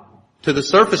microtopping to the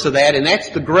surface of that, and that's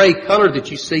the gray color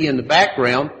that you see in the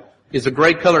background is a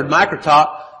gray colored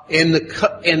microtop. And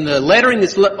the lettering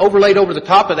that's overlaid over the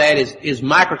top of that is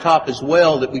microtop as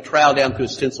well that we trowel down to a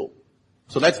stencil.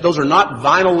 So those are not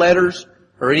vinyl letters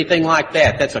or anything like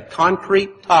that. That's a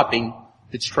concrete topping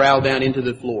that's troweled down into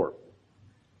the floor.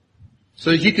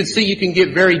 So as you can see, you can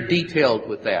get very detailed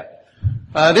with that.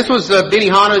 This was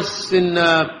Benihana's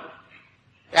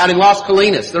out in Las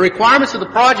Colinas. The requirements of the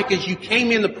project is you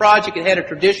came in the project, it had a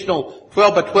traditional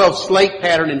 12 by 12 slate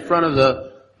pattern in front of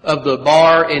the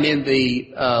bar and in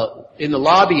the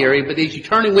lobby area, but as you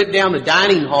turned and went down the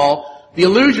dining hall, the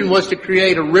illusion was to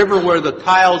create a river where the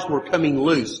tiles were coming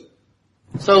loose.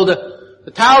 So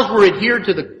the tiles were adhered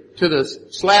to the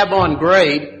slab-on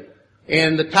grade,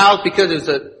 and the tiles, because it's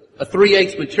a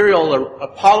 3/8 material, a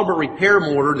polymer repair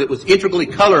mortar that was integrally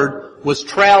colored, was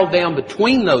troweled down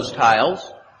between those tiles.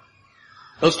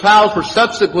 Those tiles were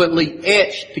subsequently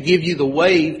etched to give you the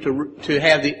wave to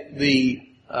have the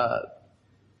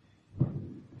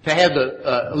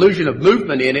illusion of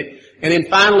movement in it, and then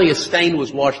finally a stain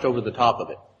was washed over the top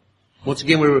of it. Once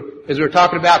again, as we were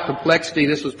talking about complexity,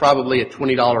 this was probably a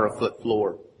 $20 a foot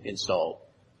floor installed.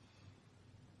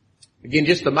 Again,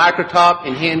 just the microtop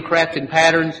and handcrafted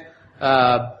patterns.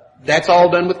 That's all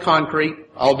done with concrete,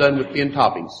 all done with thin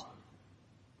toppings.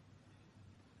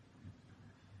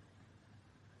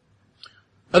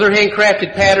 Other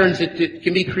handcrafted patterns that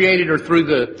can be created are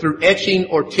through etching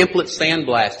or template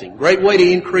sandblasting. Great way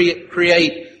to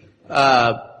create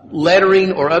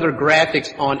lettering or other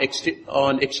graphics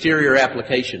on exterior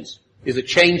applications is a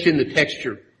change in the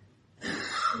texture.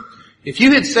 If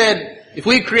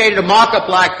we had created a mock-up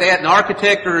like that, an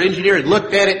architect or engineer had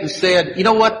looked at it and said, you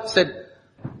know what, said,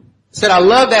 I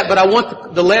love that, but I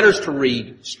want the letters to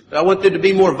read. I want them to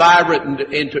be more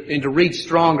vibrant and to read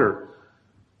stronger.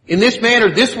 In this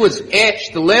manner, this was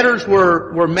etched, the letters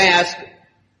were masked,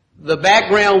 the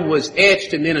background was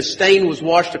etched, and then a stain was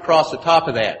washed across the top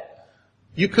of that.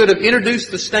 You could have introduced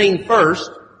the stain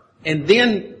first, and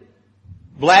then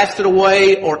blasted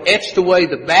away or etched away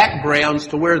the backgrounds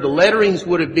to where the letterings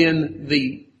would have been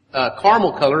the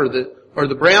caramel color or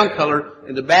the brown color,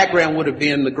 and the background would have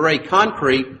been the gray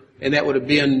concrete, and that would have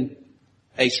been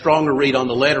a stronger read on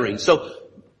the lettering. So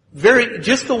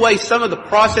just the way some of the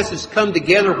processes come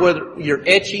together, whether you're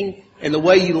etching and the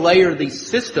way you layer these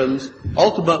systems,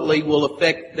 ultimately will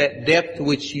affect that depth to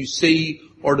which you see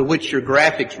or to which your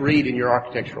graphics read in your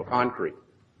architectural concrete.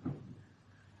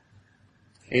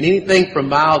 And anything from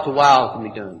mile to wow can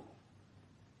be done.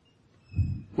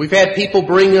 We've had people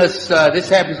bring us, this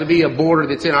happens to be a border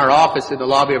that's in our office, in the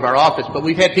lobby of our office, but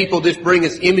we've had people just bring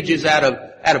us images out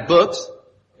of books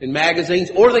and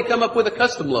magazines, or they come up with a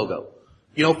custom logo.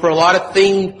 You know, for a lot of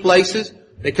themed places,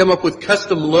 they come up with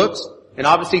custom looks, and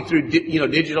obviously through,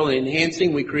 digital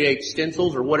enhancing, we create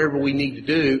stencils or whatever we need to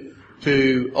do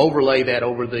to overlay that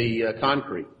over the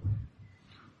concrete.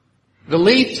 The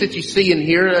leaves that you see in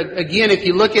here, again, if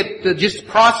you look at the just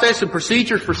process and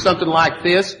procedures for something like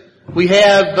this, we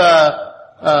have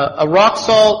a rock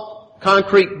salt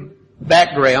concrete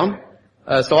background.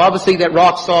 So obviously that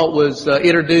rock salt was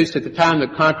introduced at the time the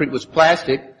concrete was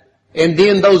plastic. And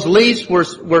then those leaves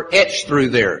were etched through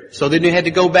there. So then you had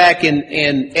to go back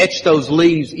and etch those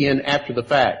leaves in after the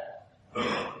fact.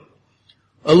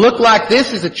 A look like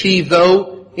this is achieved,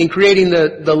 though, in creating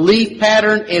the leaf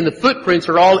pattern, and the footprints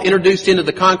are all introduced into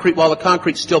the concrete while the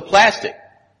concrete's still plastic.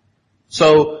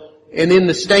 So, and then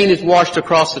the stain is washed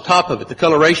across the top of it. The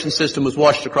coloration system was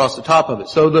washed across the top of it.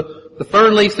 So the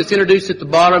fern leaf that's introduced at the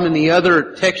bottom and the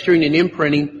other texturing and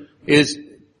imprinting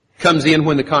comes in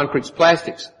when the concrete's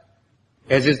plastics,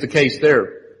 as is the case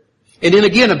there. And then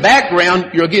again, a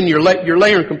background, you're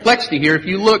layering complexity here. If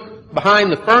you look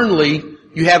behind the fern leaf,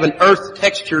 you have an earth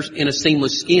texture in a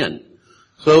seamless skin.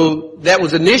 So that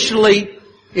was initially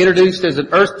introduced as an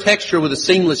earth texture with a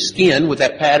seamless skin with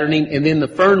that patterning, and then the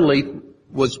fern leaf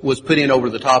was put in over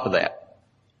the top of that.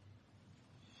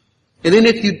 And then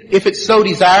if it's so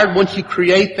desired, once you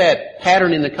create that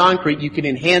pattern in the concrete, you can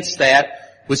enhance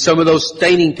that with some of those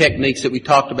staining techniques that we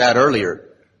talked about earlier.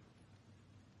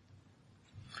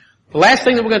 The last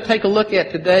thing that we're going to take a look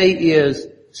at today is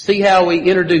see how we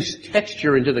introduce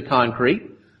texture into the concrete.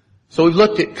 So we've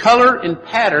looked at color and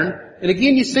pattern. And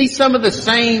again, you see some of the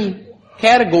same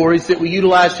categories that we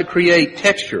utilize to create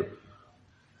texture.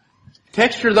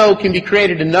 Texture, though, can be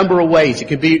created a number of ways. It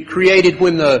can be created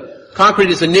when the concrete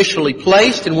is initially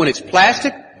placed and when it's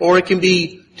plastic, or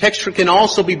texture can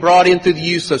also be brought in through the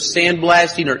use of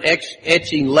sandblasting or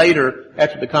etching later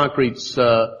after the concrete's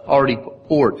already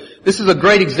poured. This is a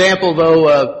great example,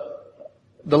 though,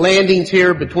 the landings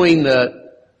here between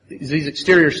these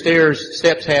exterior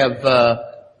steps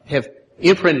have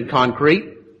imprinted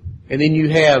concrete, and then you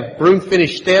have broom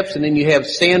finished steps, and then you have a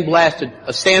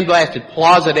sandblasted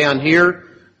plaza down here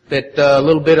that a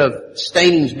little bit of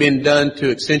staining's been done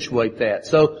to accentuate that.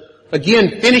 So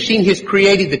again, finishing has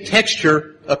created the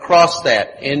texture across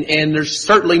that, and there's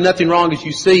certainly nothing wrong, as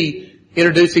you see,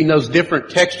 introducing those different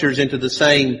textures into the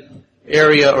same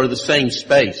area or the same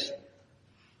space.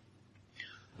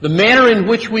 The manner in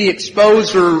which we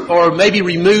expose or maybe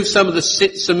remove some of the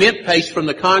cement paste from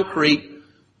the concrete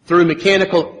through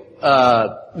mechanical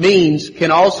means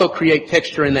can also create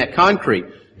texture in that concrete.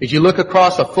 As you look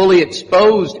across a fully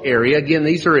exposed area, again,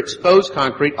 these are exposed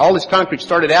concrete. All this concrete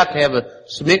started out to have a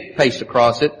cement paste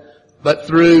across it, but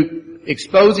through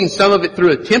exposing some of it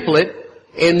through a template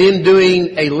and then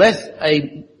doing a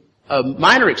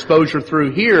minor exposure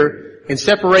through here and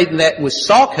separating that with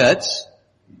saw cuts,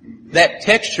 that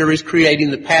texture is creating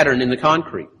the pattern in the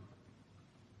concrete.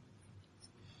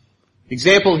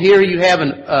 Example here, you have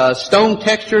a stone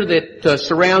texture that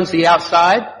surrounds the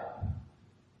outside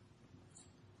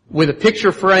with a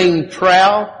picture frame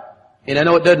trowel, and I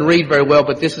know it doesn't read very well,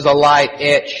 but this is a light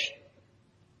etch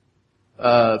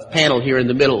panel here in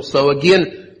the middle. So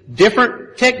again,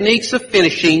 different techniques of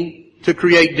finishing to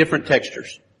create different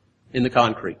textures in the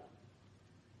concrete.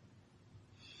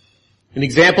 An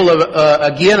example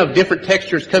of different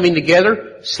textures coming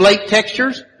together, slate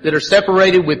textures that are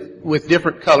separated with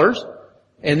different colors,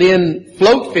 and then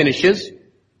float finishes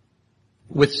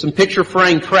with some picture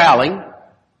frame troweling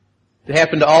that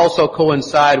happen to also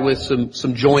coincide with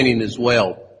some joining as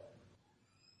well.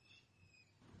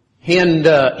 Hand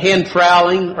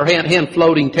troweling or hand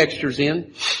floating textures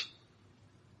in.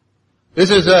 This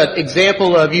is an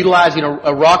example of utilizing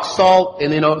a rock salt,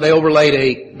 and then they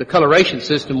overlaid the coloration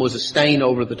system was a stain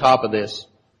over the top of this.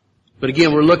 But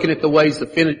again, we're looking at the ways the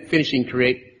finishing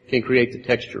can create the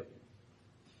texture.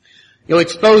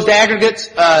 Exposed aggregates,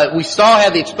 we saw how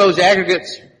the exposed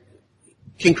aggregates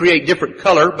can create different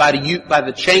color by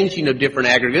the changing of different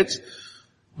aggregates.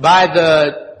 By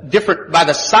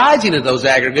the sizing of those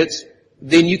aggregates,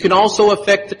 then you can also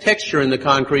affect the texture in the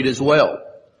concrete as well.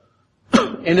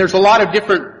 And there's a lot of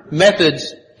different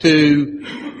methods to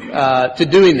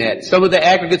doing that. Some of the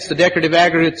aggregates, the decorative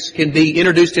aggregates, can be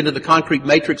introduced into the concrete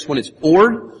matrix when it's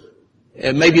poured.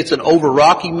 And maybe it's an over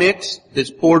rocky mix that's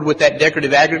poured with that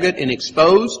decorative aggregate and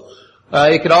exposed.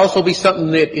 It could also be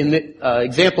something that, in the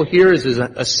example here, is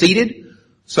a seated.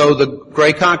 So the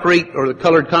gray concrete or the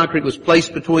colored concrete was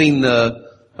placed between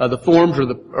the forms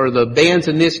or the bands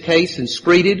in this case and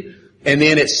screeded, and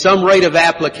then at some rate of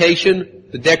application,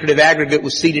 the decorative aggregate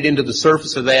was seated into the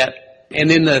surface of that, and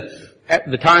then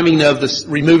the timing of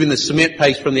removing the cement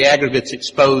paste from the aggregates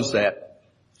exposed that.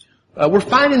 We're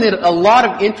finding that a lot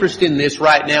of interest in this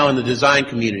right now in the design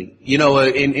community.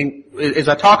 As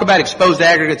I talk about exposed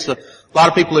aggregates, a lot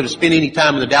of people that have spent any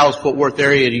time in the Dallas-Fort Worth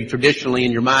area, you traditionally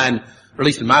in your mind, or at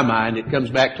least in my mind, it comes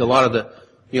back to a lot of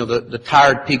the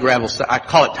tired pea gravel, I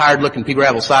call it tired looking pea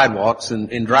gravel sidewalks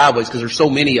and driveways because there's so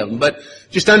many of them. But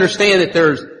just understand that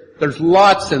there's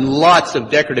lots and lots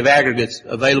of decorative aggregates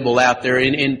available out there.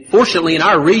 And fortunately in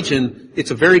our region,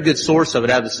 it's a very good source of it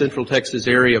out of the Central Texas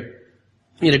area,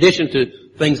 in addition to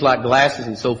things like glasses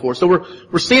and so forth. So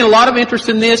we're seeing a lot of interest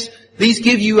in this. These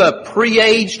give you a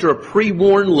pre-aged or a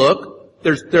pre-worn look.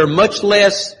 There are much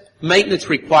less maintenance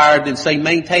required than, say,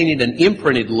 maintaining an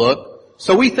imprinted look.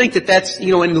 So we think that that's,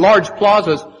 in large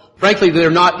plazas, frankly,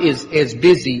 they're not as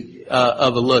busy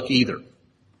of a look either.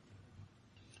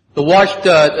 The washed,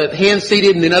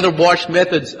 hand-seated and then other washed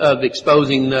methods of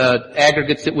exposing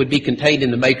aggregates that would be contained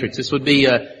in the matrix. This would be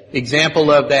an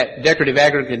example of that decorative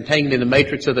aggregate contained in the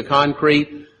matrix of the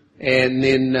concrete, and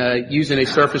then using a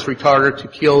surface retarder to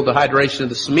kill the hydration of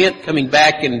the cement, coming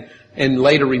back and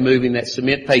later removing that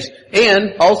cement paste,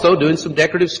 and also doing some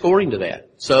decorative scoring to that.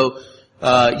 So,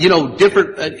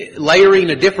 different layering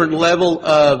a different level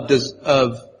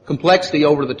of complexity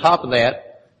over the top of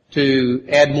that to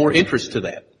add more interest to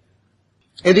that.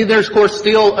 And then there's, of course,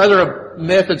 still other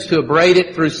methods to abrade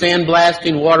it through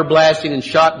sandblasting, water blasting, and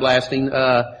shot blasting.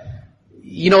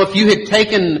 If you had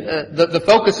taken the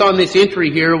focus on this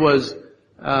entry here was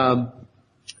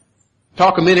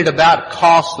talk a minute about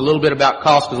cost, a little bit about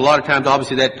cost, because a lot of times,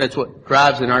 obviously, that's what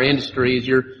drives in our industry. Is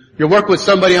you're working with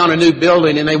somebody on a new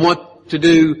building and they want to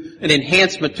do an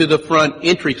enhancement to the front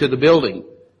entry to the building.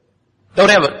 Don't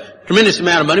have a tremendous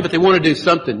amount of money, but they want to do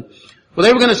something. Well,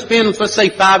 they were going to spend, let's say,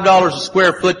 $5 a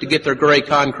square foot to get their gray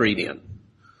concrete in.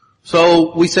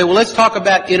 So we say, well, let's talk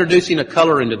about introducing a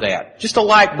color into that. Just a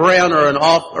light brown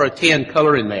or a tan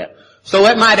color in that. So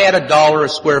that might add $1 a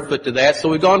square foot to that. So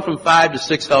we've gone from $5 to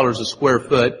 $6 a square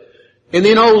foot. And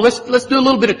then, let's do a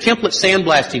little bit of template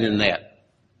sandblasting in that.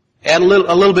 Add a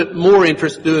little bit more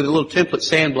interest, do a little template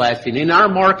sandblasting. In our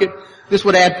market, this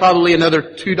would add probably another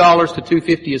 $2 to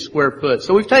 $2.50 a square foot.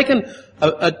 So we've taken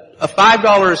a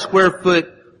 $5 a square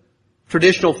foot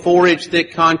traditional 4-inch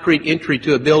thick concrete entry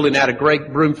to a building out of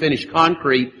great broom finished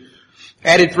concrete,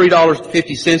 added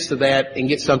 $3.50 to that, and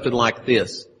get something like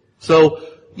this. So,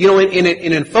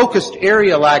 in a focused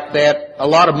area like that, a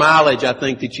lot of mileage I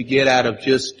think that you get out of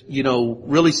just,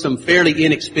 really some fairly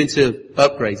inexpensive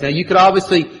upgrades. Now you could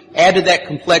obviously add to that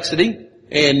complexity,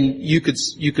 and you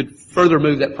could further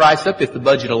move that price up if the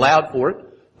budget allowed for it.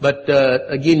 But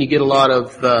again, you get a lot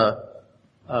of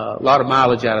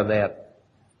mileage out of that.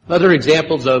 Other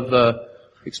examples of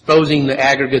exposing the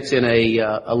aggregates in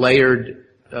a layered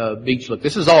beach look.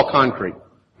 This is all concrete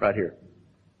right here.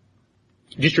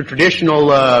 Just your traditional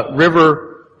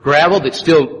river gravel that's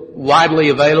still widely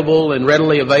available and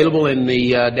readily available in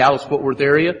the Dallas-Fort Worth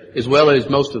area, as well as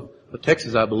most of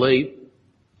Texas, I believe.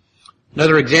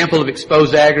 Another example of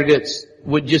exposed aggregates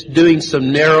with just doing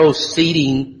some narrow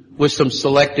seeding with some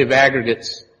selective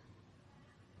aggregates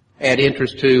add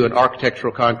interest to an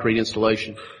architectural concrete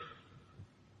installation.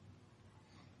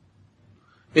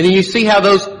 And then you see how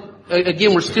those,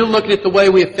 again, we're still looking at the way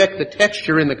we affect the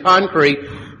texture in the concrete,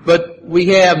 but we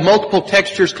have multiple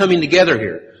textures coming together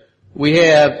here. We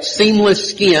have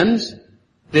seamless skins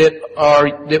that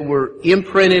were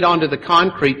imprinted onto the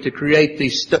concrete to create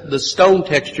the stone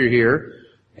texture here,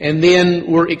 and then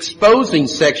we're exposing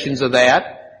sections of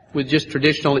that with just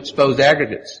traditional exposed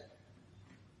aggregates.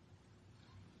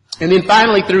 And then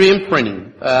finally, through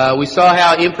imprinting, we saw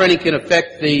how imprinting can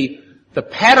affect the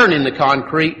pattern in the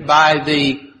concrete by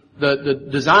the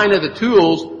design of the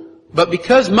tools. But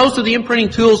because most of the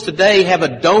imprinting tools today have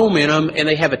a dome in them and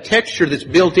they have a texture that's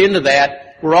built into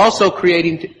that, we're also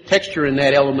creating texture in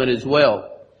that element as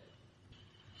well.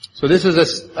 So this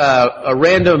is a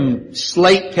random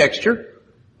slate texture.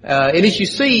 And as you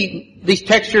see, these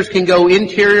textures can go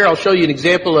interior. I'll show you an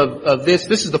example of this.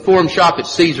 This is the Forum Shop at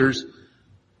Caesars.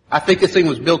 I think this thing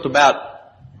was built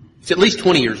it's at least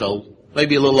 20 years old,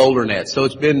 maybe a little older than that. So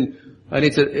it's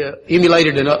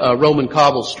emulated in a Roman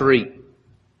cobble street.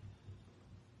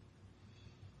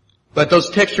 But those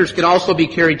textures can also be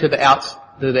carried to the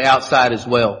outside as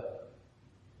well.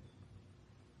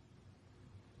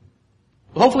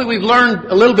 Hopefully we've learned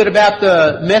a little bit about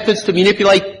the methods to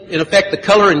manipulate and affect the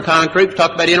color in concrete. We've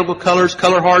talked about integral colors,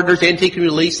 color hardeners, antique and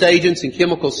release agents, and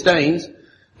chemical stains.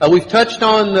 We've touched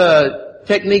on the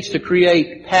techniques to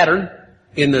create pattern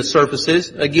in the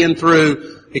surfaces, again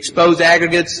through exposed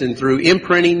aggregates and through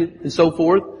imprinting and so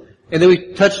forth. And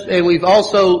then we've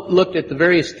also looked at the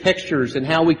various textures and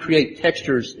how we create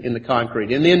textures in the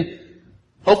concrete. And then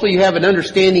hopefully you have an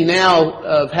understanding now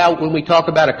of how when we talk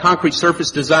about a concrete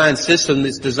surface design system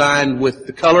that's designed with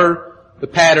the color, the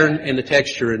pattern, and the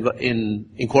texture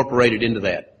incorporated into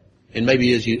that. And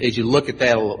maybe as you look at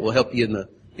that, it will help you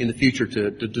in the future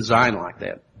to design like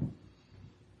that.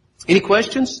 Any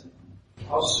questions?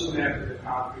 How soon after the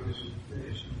concrete is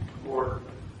finished or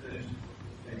finished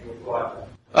and you apply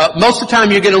that? Most of the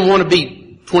time you're going to want to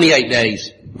be 28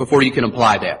 days before you can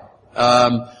apply that.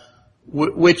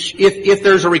 Which, if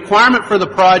there's a requirement for the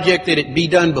project that it be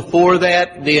done before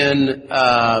that,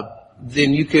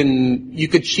 then you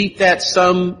could cheat that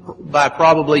some by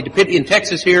probably, in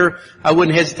Texas here, I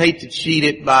wouldn't hesitate to cheat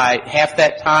it by half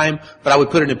that time, but I would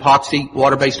put an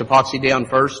water-based epoxy down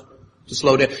first to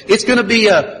slow down. It's going to be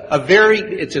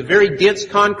it's a very dense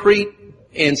concrete,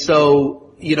 and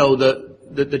so,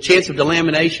 the chance of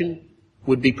delamination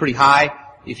would be pretty high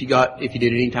if you did it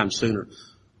any time sooner.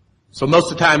 So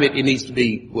most of the time it needs to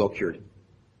be well cured.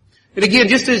 And again,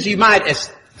 just as you might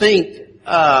think,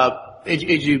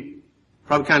 as you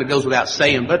probably kind of goes without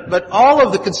saying, but all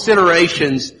of the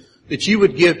considerations that you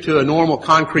would give to a normal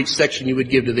concrete section you would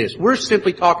give to this. We're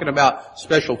simply talking about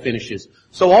special finishes.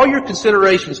 So all your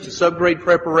considerations to subgrade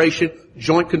preparation,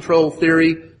 joint control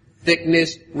theory,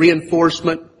 thickness,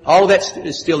 reinforcement, all of that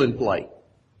is still in play.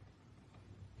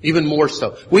 Even more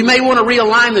so. We may want to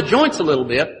realign the joints a little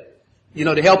bit,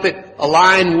 to help it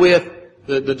align with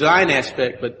the design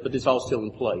aspect, but it's all still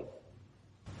in play.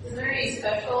 Is there any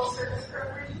special surface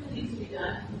preparation that needs to be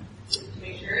done to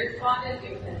make sure it's bonded,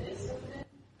 given that it is so thin?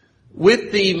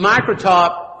 With the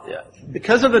microtop,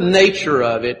 because of the nature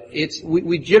of it,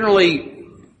 we generally,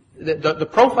 the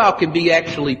profile can be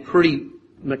actually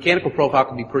mechanical profile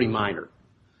can be pretty minor.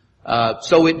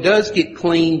 So it does get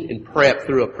cleaned and prepped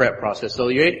through a prep process. So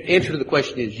your answer to the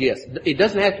question is yes. It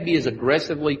doesn't have to be as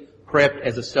aggressively prepped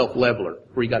as a self-leveler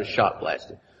where you got a shot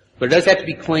blasted. But it does have to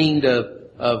be cleaned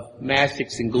of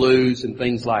mastics and glues and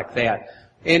things like that.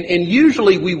 And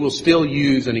usually we will still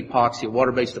use an epoxy, a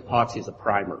water-based epoxy as a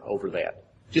primer over that,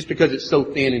 just because it's so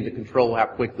thin and to control how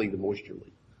quickly the moisture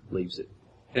leaves it.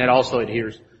 And that also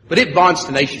adheres. But it bonds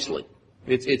tenaciously.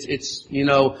 It's, you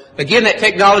know, again, that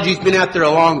technology's been out there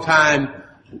a long time,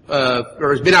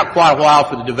 or has been out quite a while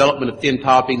for the development of thin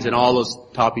toppings and all those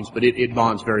toppings, but it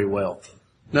bonds very well.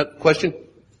 Another question?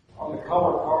 On the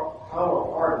color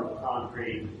hardened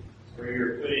concrete, where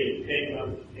you're putting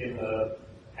pigment in the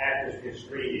after it's been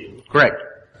treated. Correct.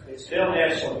 It still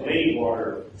has some bleed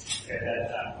water at that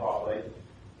time, probably.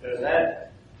 Does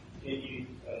it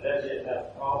have a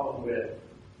problem with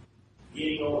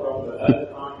getting over on the other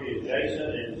concrete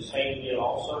adjacent and staining it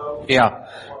also? Yeah.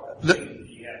 What do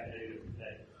you have to do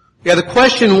today? Yeah, the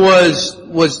question was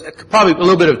probably a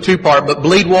little bit of two-part, but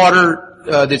bleed water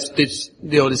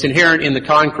that's inherent in the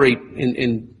concrete.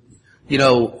 You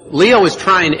know, Leo is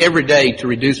trying every day to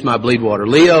reduce my bleed water.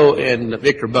 Leo and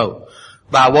Victor both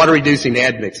by water reducing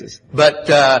admixes. But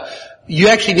you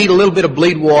actually need a little bit of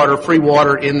bleed water, free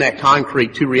water in that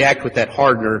concrete to react with that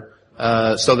hardener,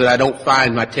 so that I don't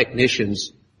find my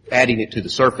technicians adding it to the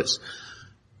surface.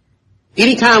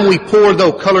 Anytime we pour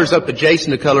those colors up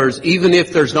adjacent to colors, even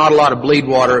if there's not a lot of bleed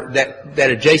water,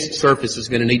 that adjacent surface is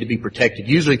going to need to be protected,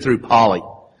 usually through poly,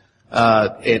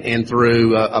 and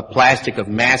through a plastic of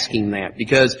masking that.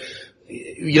 Because,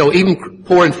 you know, even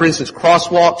pouring, for instance,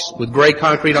 crosswalks with gray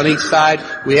concrete on each side,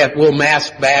 we'll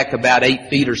mask back about 8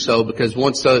 feet or so, because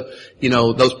once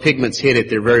those pigments hit it,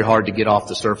 they're very hard to get off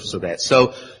the surface of that.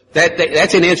 So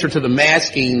that's an answer to the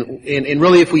masking, and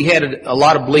really if we had a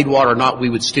lot of bleed water or not, we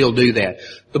would still do that.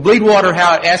 The bleed water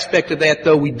aspect of that,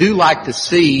 though, we do like to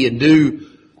see and do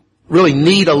really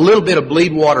need a little bit of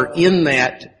bleed water in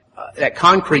that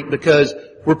concrete, because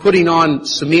we're putting on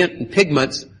cement and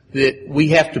pigments that we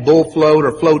have to bull float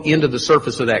or float into the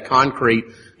surface of that concrete.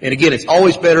 And again, it's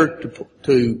always better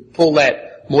to pull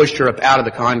that moisture up out of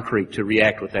the concrete to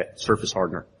react with that surface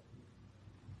hardener.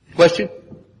 Question?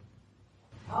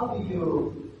 How do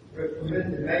you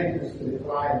recommend the maintenance to the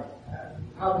client?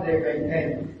 How do they maintain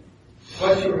it?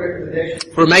 What's your recommendation?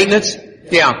 For maintenance?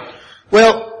 Yeah.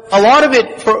 Well, a lot of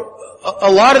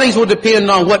these will depend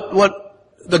on what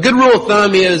the good rule of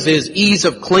thumb is ease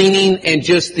of cleaning and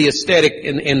just the aesthetic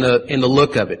in the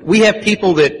look of it. We have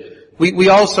people that we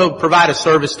also provide a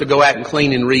service to go out and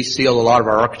clean and reseal a lot of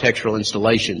our architectural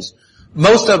installations.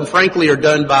 Most of them, frankly, are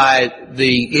done by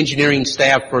the engineering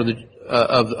staff for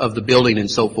of the building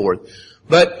and so forth.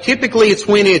 But typically it's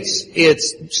when it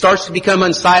starts to become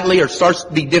unsightly or starts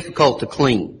to be difficult to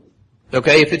clean.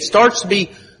 Okay? If it starts to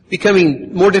be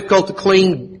becoming more difficult to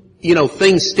clean, you know,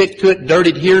 things stick to it, dirt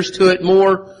adheres to it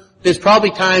more, there's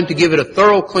probably time to give it a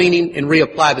thorough cleaning and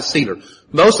reapply the sealer.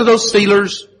 Most of those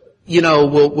sealers, you know,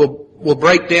 will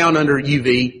break down under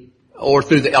UV or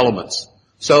through the elements.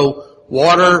 So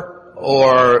water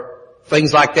or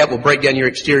things like that will break down your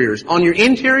exteriors. On your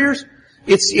interiors,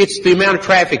 it's the amount of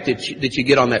traffic that you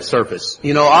get on that surface.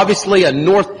 You know, obviously a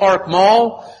North Park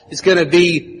mall is going to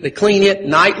be, they clean it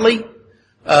nightly.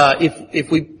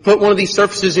 If we put one of these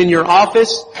surfaces in your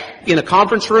office, in a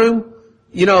conference room,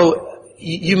 you know,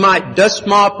 you might dust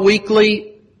mop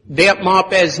weekly, damp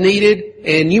mop as needed,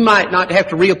 and you might not have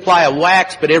to reapply a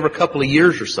wax but every couple of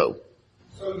years or so.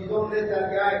 So you don't let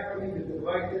that guy come in with the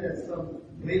bucket and some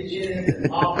bleaching and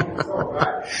mopping and so,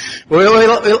 right?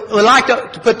 Well, we like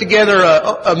to put together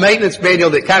a maintenance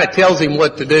manual that kind of tells him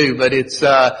what to do, but it's,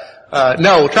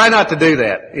 no, try not to do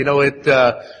that. You know, we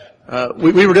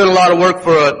were doing a lot of work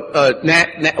for a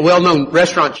well-known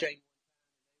restaurant chain.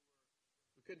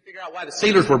 We couldn't figure out why the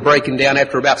sealers were breaking down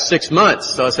after about 6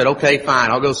 months. So I said, okay, fine.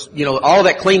 I'll go, you know, all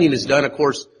that cleaning is done, of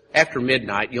course, after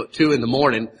midnight, you know, 2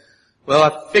 a.m. Well,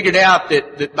 I figured out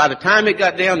that by the time it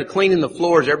got down to cleaning the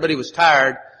floors, everybody was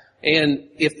tired. And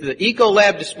if the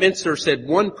Ecolab dispenser said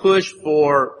 1 push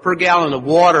per gallon of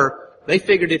water, they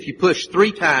figured if you push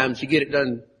 3 times, you get it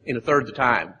done in a third the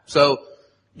time. So,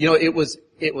 you know, it was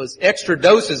extra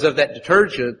doses of that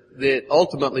detergent that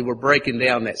ultimately were breaking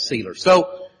down that sealer.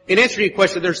 So, in answer to your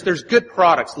question, there's good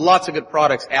products, lots of good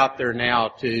products out there now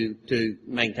to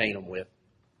maintain them with.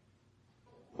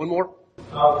 One more?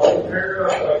 Compare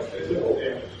physical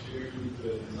damage to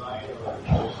the design of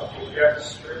something. You have to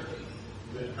strip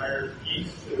the entire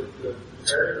piece to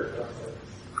repair it, or something?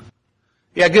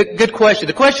 Yeah, good question.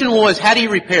 The question was, how do you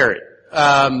repair it?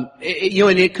 You know,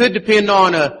 and it could depend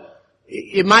on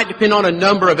it might depend on a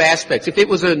number of aspects. If it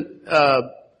was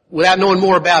without knowing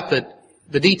more about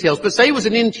the details, but say it was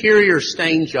an interior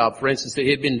stain job, for instance, that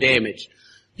had been damaged,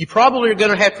 You probably are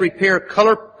going to have to repair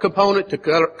color component to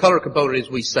color component, as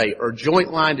we say, or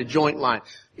joint line to joint line.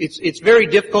 It's very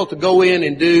difficult to go in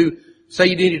and do, say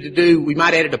you needed to do, we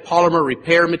might add a polymer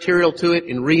repair material to it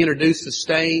and reintroduce the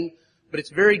stain, but it's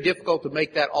very difficult to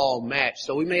make that all match.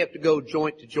 So we may have to go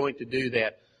joint to do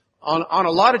that. On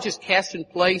a lot of just cast in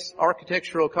place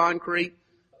architectural concrete,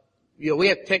 we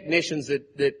have technicians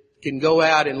that can go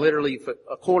out and literally, if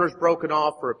a corner's broken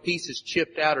off or a piece is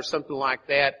chipped out or something like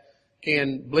that,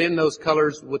 can blend those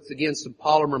colors with, again, some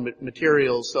polymer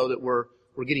materials so that we're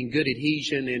getting good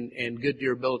adhesion and good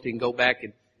durability, and go back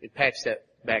and patch that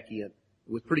back in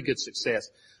with pretty good success.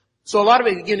 So a lot of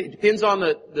it, again, it depends on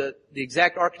the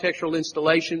exact architectural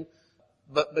installation,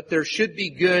 but there should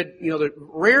be good,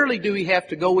 rarely do we have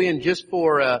to go in just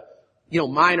for,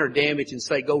 minor damage and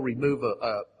say go remove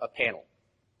a panel.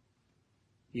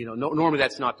 Normally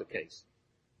that's not the case.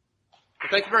 Well,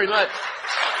 thank you very much.